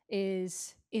most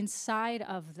is inside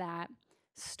of that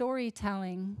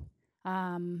storytelling.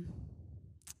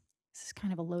 This is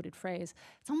kind of a loaded phrase.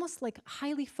 It's almost like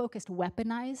highly focused,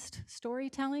 weaponized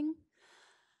storytelling.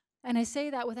 And I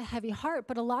say that with a heavy heart,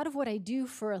 but a lot of what I do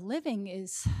for a living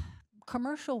is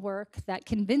commercial work that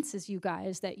convinces you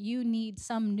guys that you need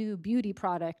some new beauty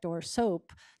product or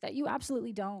soap that you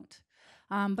absolutely don't.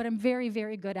 But I'm very,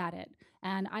 very good at it.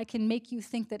 And I can make you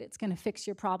think that it's gonna fix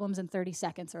your problems in 30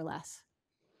 seconds or less.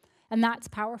 And that's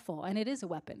powerful, and it is a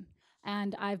weapon.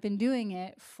 And I've been doing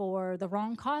it for the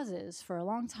wrong causes for a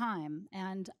long time,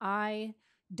 and I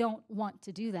don't want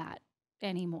to do that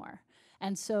anymore.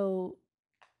 And so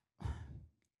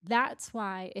that's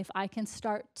why if I can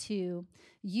start to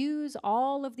use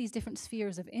all of these different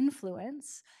spheres of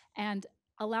influence and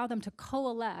allow them to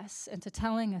coalesce into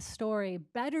telling a story,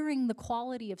 bettering the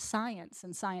quality of science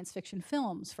and science fiction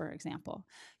films, for example.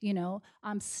 You know,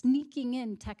 I'm sneaking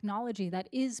in technology that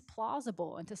is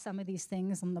plausible into some of these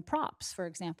things and the props, for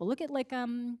example. Look at like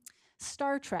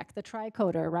Star Trek, the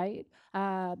tricorder, right?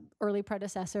 Early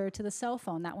predecessor to the cell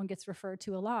phone. That one gets referred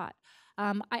to a lot.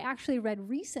 I actually read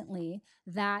recently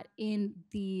that in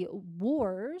the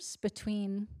wars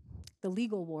between the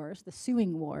legal wars, the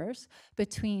suing wars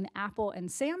between Apple and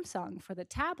Samsung for the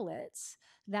tablets,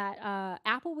 that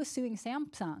Apple was suing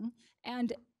Samsung,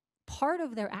 and part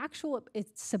of their actual,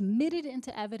 it's submitted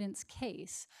into evidence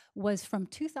case was from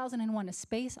 2001, A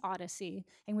Space Odyssey,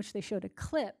 in which they showed a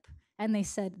clip and they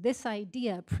said, this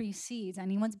idea precedes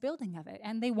anyone's building of it.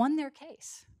 And they won their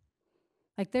case.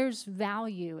 Like, there's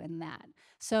value in that.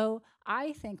 So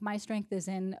I think my strength is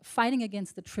in fighting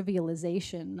against the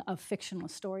trivialization of fictional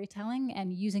storytelling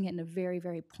and using it in a very,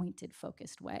 very pointed,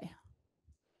 focused way.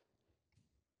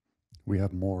 We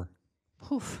have more.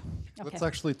 Oof. Let's Okay.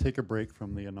 actually take a break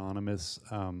from the anonymous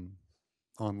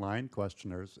online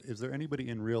questioners. Is there anybody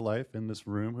in real life in this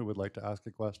room who would like to ask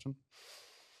a question?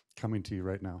 Coming to you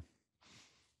right now.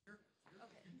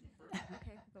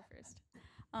 Okay, I'll go first.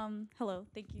 Hello,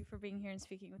 thank you for being here and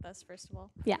speaking with us, first of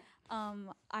all. Yeah.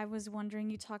 I was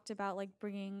wondering, you talked about like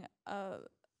bringing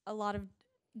a lot of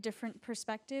different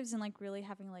perspectives and like really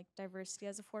having like diversity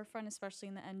as a forefront, especially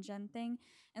in the NGen thing.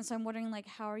 And so I'm wondering, like,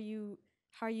 how are you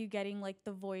getting like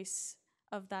the voice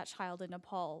of that child in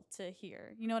Nepal to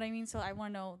hear? You know what I mean? So I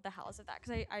want to know the hows of that,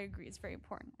 because I agree it's very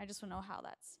important. I just want to know how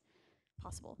that's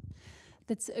possible.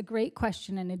 That's a great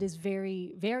question, and it is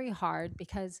very, very hard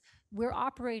because we're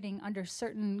operating under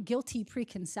certain guilty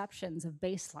preconceptions of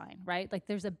baseline, right? Like,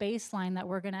 there's a baseline that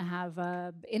we're going to have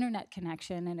an internet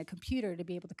connection and a computer to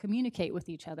be able to communicate with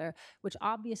each other, which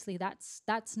obviously that's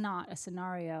not a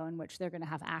scenario in which they're going to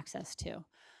have access to.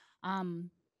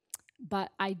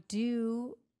 But I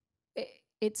do.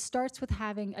 It starts with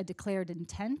having a declared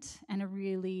intent and a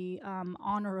really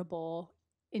honorable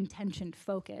intentioned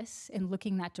focus in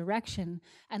looking that direction,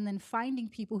 and then finding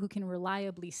people who can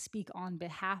reliably speak on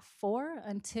behalf for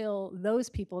until those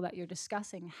people that you're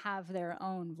discussing have their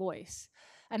own voice.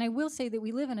 And I will say that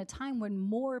we live in a time when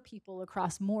more people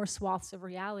across more swaths of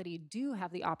reality do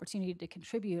have the opportunity to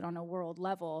contribute on a world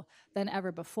level than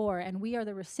ever before, and we are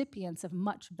the recipients of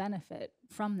much benefit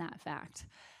from that fact.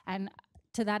 And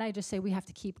to that, I just say we have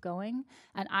to keep going,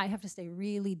 and I have to stay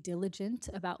really diligent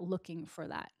about looking for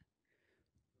that.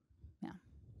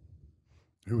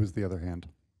 Who was the other hand?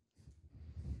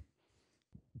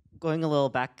 Going a little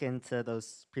back into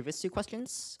those previous two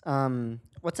questions,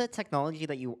 what's a technology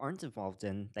that you aren't involved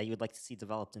in that you would like to see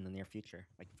developed in the near future,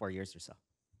 like 4 years or so?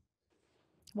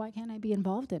 Why can't I be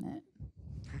involved in it?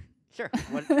 Sure.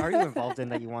 What are you involved in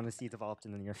that you want to see developed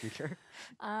in the near future?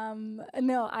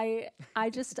 No,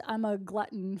 I'm a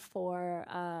glutton for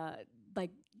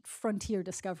like frontier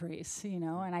discoveries, you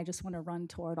know, and I just want to run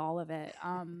toward all of it.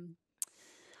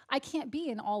 I can't be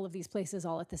in all of these places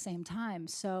all at the same time.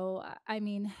 So, I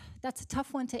mean, that's a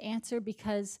tough one to answer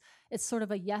because it's sort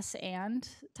of a yes and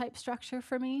type structure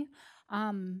for me.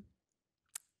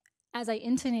 As I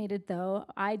intonated, though,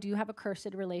 I do have a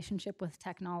cursed relationship with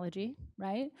technology,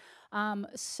 right?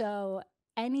 So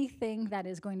anything that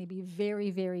is going to be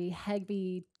very, very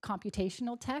heavy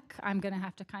computational tech, I'm going to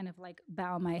have to kind of like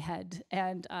bow my head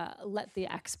and let the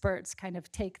experts kind of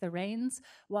take the reins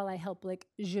while I help like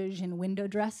zhuzh and window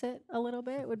dress it a little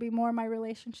bit, would be more my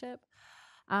relationship.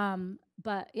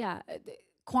 But yeah,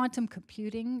 quantum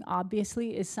computing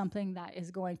obviously is something that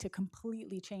is going to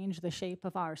completely change the shape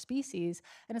of our species.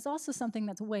 And it's also something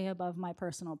that's way above my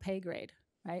personal pay grade.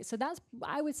 Right, so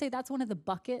I would say that's one of the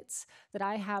buckets that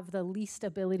I have the least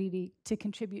ability to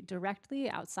contribute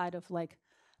directly outside of like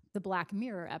the Black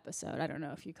Mirror episode. I don't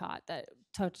know if you caught that,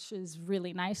 touches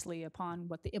really nicely upon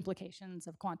what the implications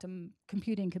of quantum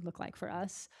computing could look like for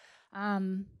us.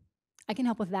 I can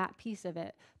help with that piece of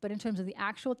it, but in terms of the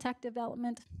actual tech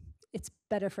development, it's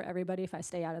better for everybody if I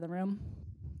stay out of the room.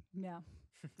 Yeah.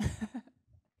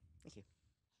 Thank you.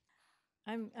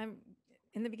 I'm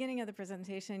in the beginning of the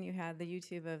presentation, you had the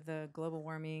YouTube of the global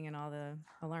warming and all the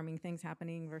alarming things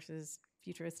happening versus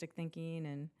futuristic thinking,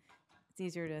 and it's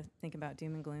easier to think about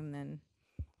doom and gloom than.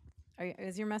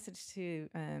 Is your message to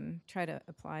try to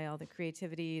apply all the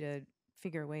creativity to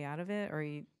figure a way out of it, or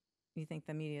you think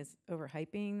the media is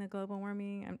overhyping the global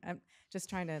warming? I'm just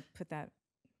trying to put that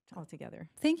all together.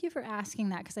 Thank you for asking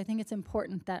that, because I think it's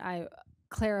important that I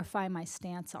clarify my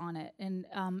stance on it. And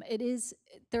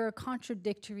there are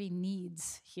contradictory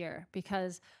needs here,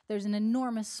 because there's an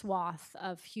enormous swath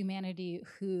of humanity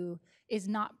who is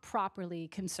not properly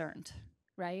concerned,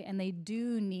 right? And they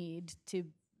do need to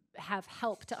have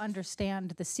help to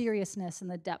understand the seriousness and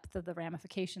the depth of the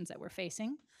ramifications that we're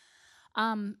facing.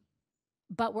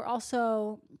 But we're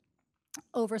also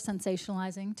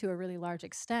over-sensationalizing to a really large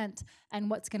extent. And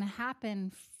what's going to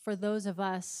happen for those of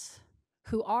us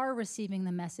who are receiving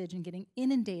the message and getting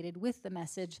inundated with the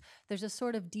message, there's a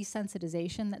sort of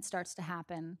desensitization that starts to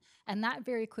happen. And that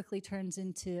very quickly turns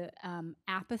into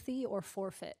apathy or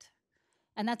forfeit.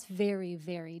 And that's very,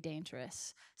 very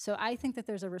dangerous. So I think that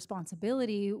there's a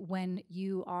responsibility when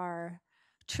you are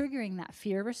triggering that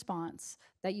fear response,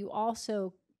 that you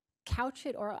also couch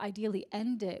it or ideally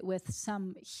end it with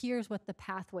some, here's what the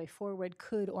pathway forward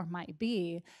could or might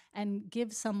be, and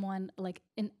give someone like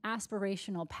an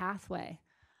aspirational pathway.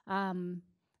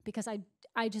 Because I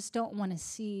just don't want to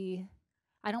see,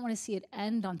 I don't want to see it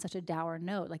end on such a dour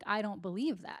note. Like, I don't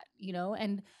believe that, you know,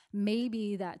 and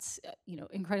maybe that's, you know,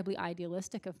 incredibly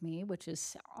idealistic of me, which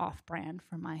is off brand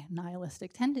for my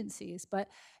nihilistic tendencies, but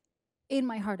in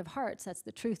my heart of hearts, that's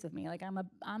the truth of me. Like,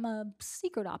 I'm a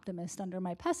secret optimist under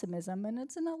my pessimism, and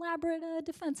it's an elaborate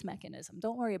defense mechanism.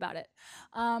 Don't worry about it.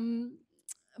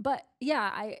 But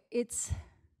yeah, it's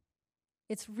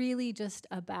really just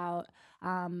about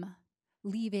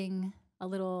leaving a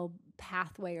little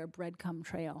pathway or breadcrumb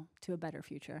trail to a better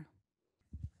future.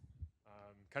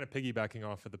 Kind of piggybacking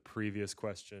off of the previous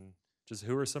question, just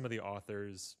who are some of the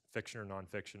authors, fiction or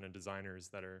nonfiction, and designers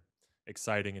that are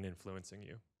exciting and influencing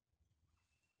you?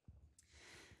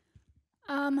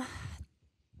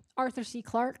 Arthur C.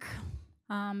 Clarke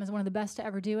is one of the best to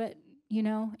ever do it, you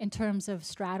know, in terms of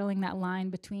straddling that line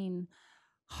between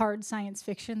hard science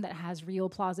fiction that has real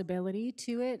plausibility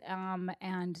to it,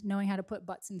 and knowing how to put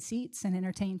butts in seats and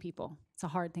entertain people. It's a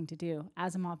hard thing to do.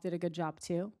 Asimov did a good job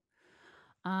too.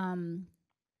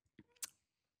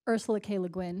 Ursula K. Le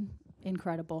Guin,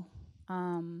 incredible.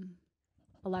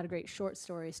 A lot of great short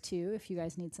stories too, if you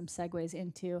guys need some segues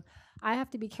into. I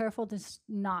have to be careful to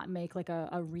not make like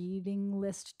a reading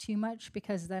list too much,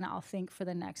 because then I'll think for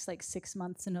the next like 6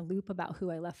 months in a loop about who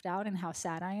I left out and how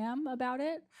sad I am about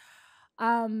it.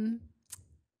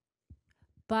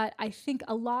 But I think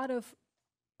a lot of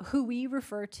who we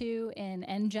refer to in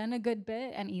NGen a good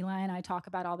bit, and Eli and I talk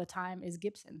about all the time, is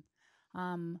Gibson.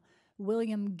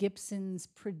 William Gibson's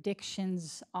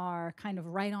predictions are kind of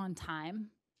right on time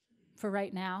for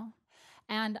right now.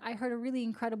 And I heard a really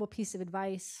incredible piece of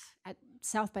advice at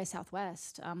South by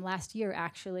Southwest last year,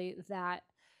 actually, that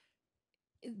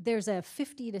there's a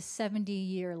 50 to 70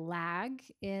 year lag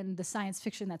in the science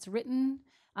fiction that's written,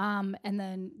 and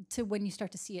then to when you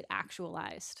start to see it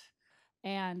actualized.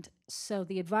 And so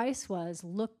the advice was,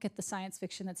 look at the science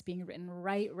fiction that's being written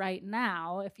right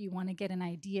now if you want to get an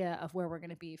idea of where we're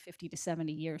going to be 50 to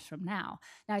 70 years from now.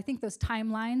 Now, I think those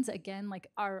timelines, again, like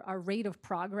our rate of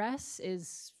progress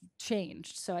is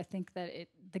changed. So I think that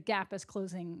the gap is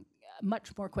closing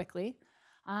much more quickly.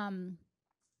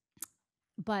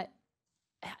 But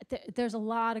there's a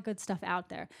lot of good stuff out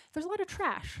there. There's a lot of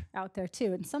trash out there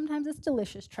too, and sometimes it's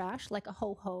delicious trash, like a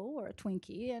ho-ho or a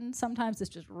Twinkie, and sometimes it's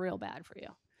just real bad for you.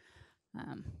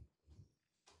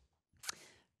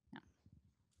 Yeah.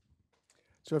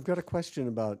 So I've got a question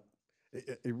about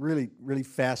a really, really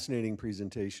fascinating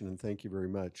presentation, and thank you very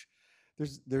much.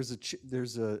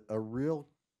 There's a real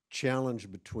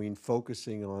challenge between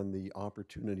focusing on the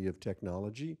opportunity of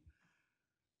technology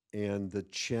and the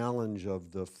challenge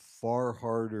of the far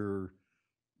harder,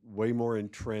 way more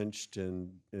entrenched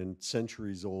and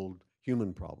centuries-old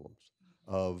human problems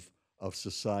of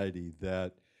society.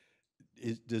 That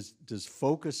does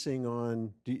focusing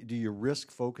on, do you risk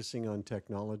focusing on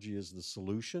technology as the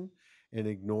solution and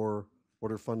ignore what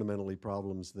are fundamentally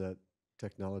problems that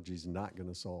technology is not going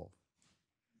to solve?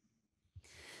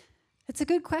 It's a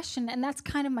good question, and that's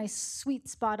kind of my sweet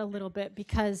spot a little bit,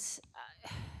 because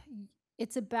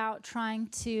it's about trying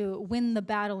to win the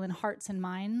battle in hearts and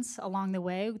minds along the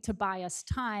way to buy us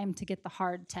time to get the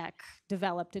hard tech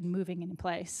developed and moving in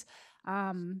place.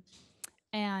 And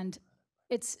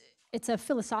it's a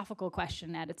philosophical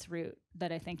question at its root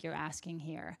that I think you're asking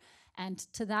here. And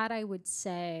to that I would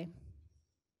say,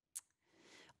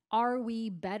 are we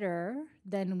better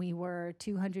than we were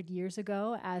 200 years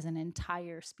ago as an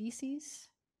entire species?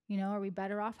 You know, are we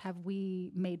better off? Have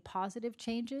we made positive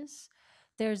changes?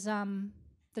 There's a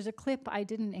clip I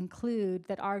didn't include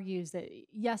that argues that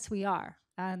yes, we are.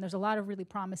 And there's a lot of really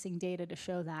promising data to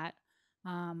show that.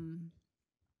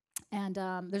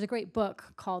 There's a great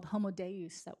book called Homo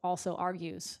Deus that also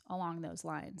argues along those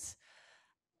lines.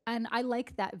 And I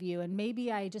like that view, and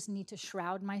maybe I just need to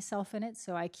shroud myself in it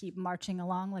so I keep marching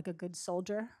along like a good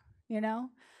soldier, you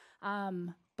know?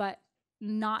 But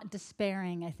not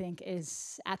despairing, I think,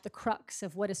 is at the crux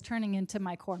of what is turning into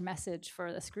my core message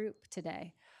for this group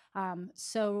today.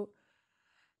 So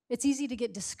it's easy to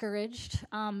get discouraged,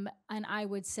 and I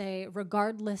would say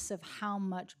regardless of how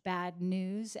much bad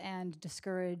news and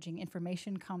discouraging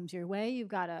information comes your way, you've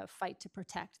got to fight to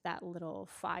protect that little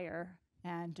fire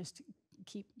and just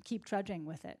keep trudging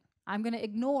with it. I'm going to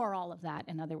ignore all of that,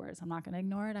 in other words. I'm not going to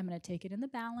ignore it. I'm going to take it in the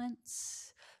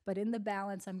balance, but in the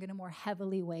balance, I'm going to more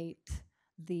heavily weight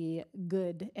the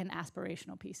good and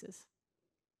aspirational pieces.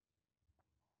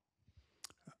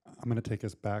 I'm going to take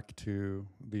us back to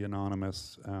the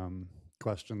anonymous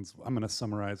questions. I'm going to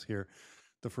summarize here.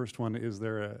 The first one, is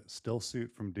there a still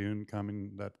suit from Dune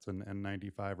coming that's an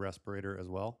N95 respirator as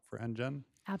well for NGen?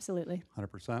 Absolutely.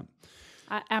 100%.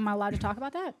 Am I allowed to talk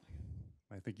about that?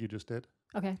 I think you just did.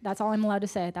 Okay, that's all I'm allowed to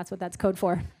say. That's what that's code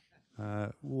for.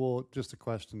 Well, just a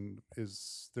question.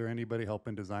 Is there anybody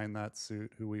helping design that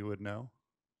suit who we would know?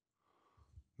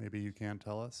 Maybe you can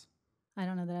tell us? I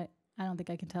don't know that I don't think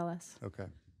I can tell us. Okay.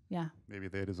 Yeah. Maybe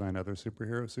they designed other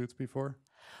superhero suits before?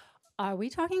 Are we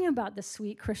talking about the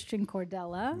sweet Christian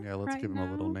Cordella? Yeah, let's right give him a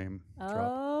little now? name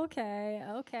drop.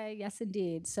 Okay, yes,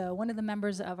 indeed. So one of the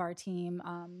members of our team,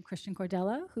 Christian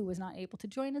Cordella, who was not able to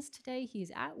join us today,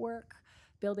 he's at work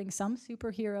building some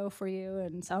superhero for you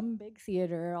in some big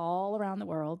theater all around the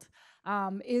world,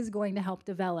 is going to help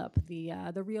develop the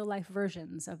real life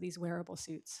versions of these wearable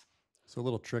suits. So a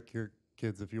little trick here,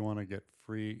 kids, if you want to get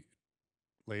free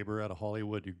labor out of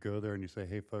Hollywood, you go there and you say,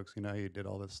 hey folks, you know, you did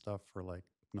all this stuff for like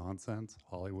nonsense,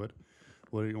 Hollywood.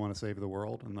 What do you want to save the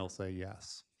world? And they'll say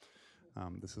yes.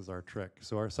 This is our trick.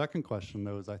 So our second question,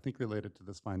 though, is I think related to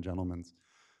this fine gentleman's.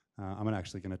 I'm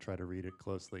actually going to try to read it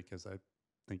closely because I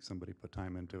think somebody put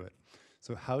time into it.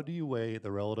 So how do you weigh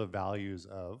the relative values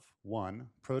of, 1,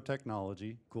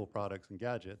 pro-technology, cool products and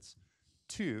gadgets,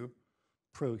 2,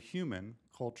 pro-human,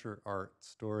 culture, art,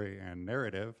 story, and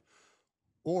narrative,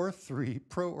 or 3,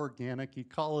 pro-organic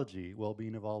ecology,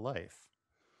 well-being of all life?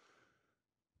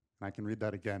 And I can read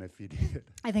that again if you need it.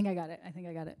 I think I got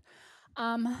it.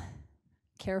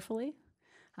 Carefully,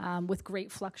 with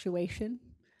great fluctuation.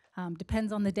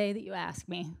 Depends on the day that you ask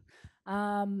me.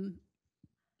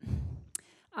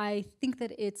 I think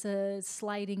that it's a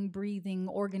sliding, breathing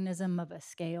organism of a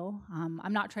scale.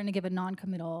 I'm not trying to give a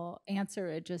non-committal answer,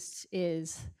 it just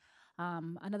is.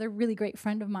 Another really great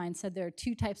friend of mine said there are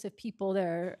 2 types of people.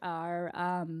 There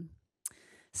are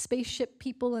spaceship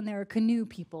people and there are canoe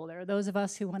people. There are those of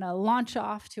us who want to launch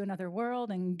off to another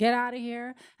world and get out of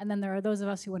here. And then there are those of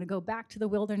us who want to go back to the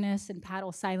wilderness and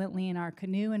paddle silently in our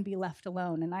canoe and be left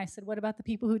alone. And I said, what about the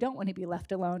people who don't want to be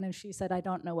left alone? And she said, I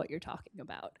don't know what you're talking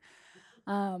about.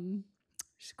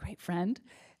 She's a great friend.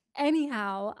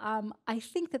 Anyhow, I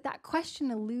think that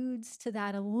question alludes to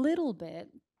that a little bit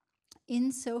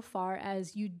insofar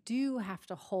as you do have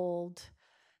to hold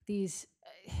these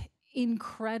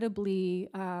incredibly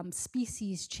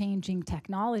species-changing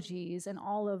technologies and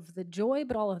all of the joy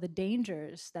but all of the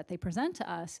dangers that they present to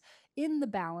us in the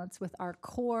balance with our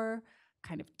core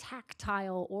kind of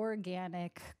tactile,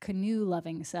 organic,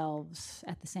 canoe-loving selves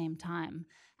at the same time.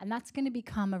 And that's going to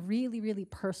become a really, really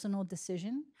personal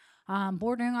decision,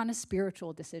 bordering on a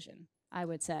spiritual decision, I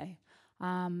would say.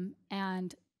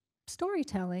 And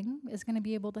storytelling is going to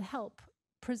be able to help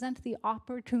present the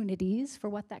opportunities for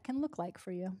what that can look like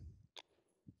for you.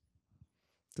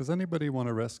 Does anybody want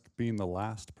to risk being the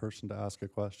last person to ask a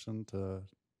question to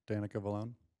Danica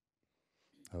Vallone?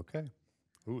 Okay.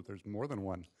 Ooh, there's more than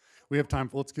one. We have time.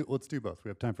 Let's do both. We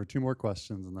have time for 2 more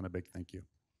questions and then a big thank you.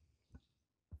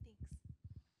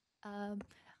 Thanks.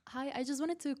 Hi, I just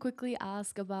wanted to quickly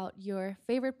ask about your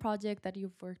favorite project that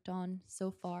you've worked on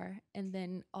so far, and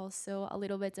then also a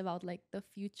little bit about like the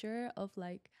future of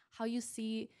like how you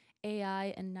see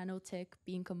AI and nanotech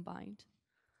being combined.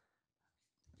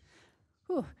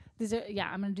 Whew.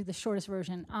 I'm going to do the shortest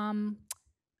version.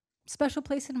 Special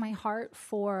place in my heart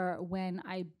for when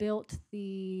I built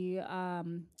the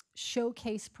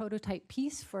showcase prototype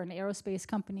piece for an aerospace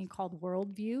company called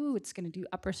Worldview. It's going to do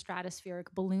upper stratospheric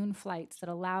balloon flights that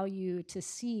allow you to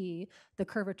see the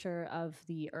curvature of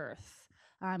the Earth.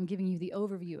 I'm giving you the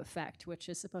overview effect, which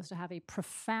is supposed to have a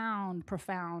profound,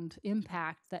 profound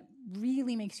impact that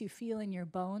really makes you feel in your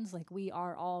bones like we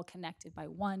are all connected by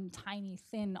one tiny,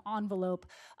 thin envelope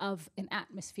of an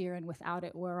atmosphere, and without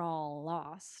it, we're all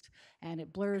lost. And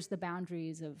it blurs the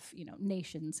boundaries of,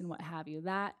 nations and what have you.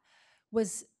 That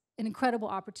was an incredible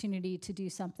opportunity to do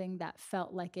something that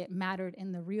felt like it mattered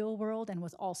in the real world and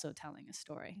was also telling a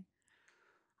story.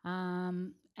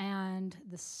 And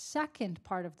the second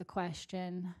part of the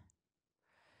question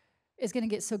is going to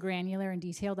get so granular and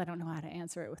detailed, I don't know how to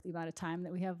answer it with the amount of time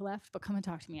that we have left, but come and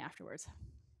talk to me afterwards.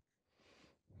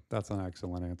 That's an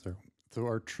excellent answer. So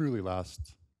our truly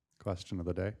last question of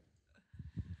the day.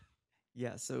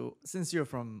 Yeah, so since you're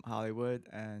from Hollywood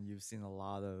and you've seen a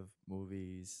lot of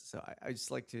movies, so I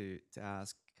just like to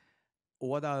ask,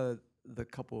 what are the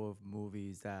couple of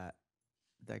movies that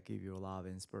give you a lot of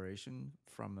inspiration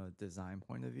from a design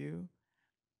point of view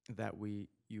that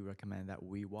you recommend that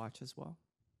we watch as well?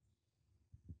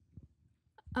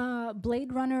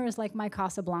 Blade Runner is like my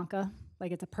Casablanca.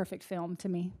 Like, it's a perfect film to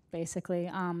me, basically.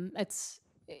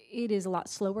 it is a lot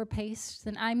slower paced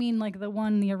than, I mean, like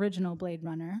the original Blade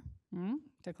Runner,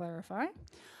 to clarify.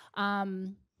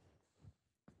 And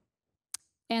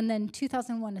then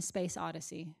 2001: A Space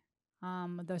Odyssey.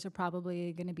 Those are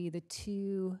probably going to be the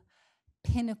two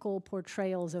pinnacle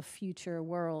portrayals of future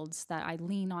worlds that I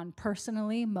lean on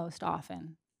personally most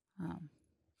often.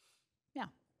 Yeah,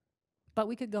 but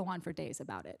we could go on for days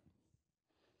about it.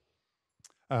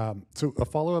 So a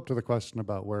follow-up to the question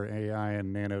about where AI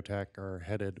and nanotech are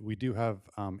headed, we do have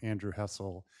Andrew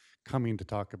Hessel coming to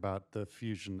talk about the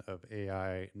fusion of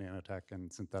AI, nanotech,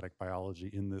 and synthetic biology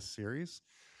in this series.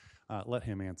 Let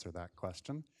him answer that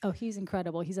question. Oh, he's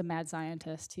incredible. He's a mad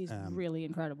scientist. He's really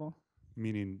incredible.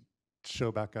 Meaning,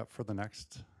 show back up for the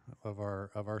next of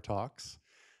our talks.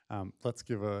 Let's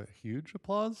give a huge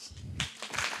applause.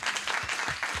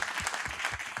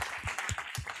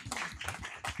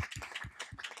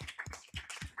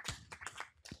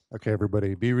 Okay,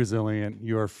 everybody, be resilient.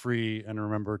 You are free, and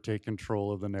remember, take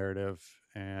control of the narrative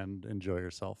and enjoy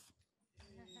yourself.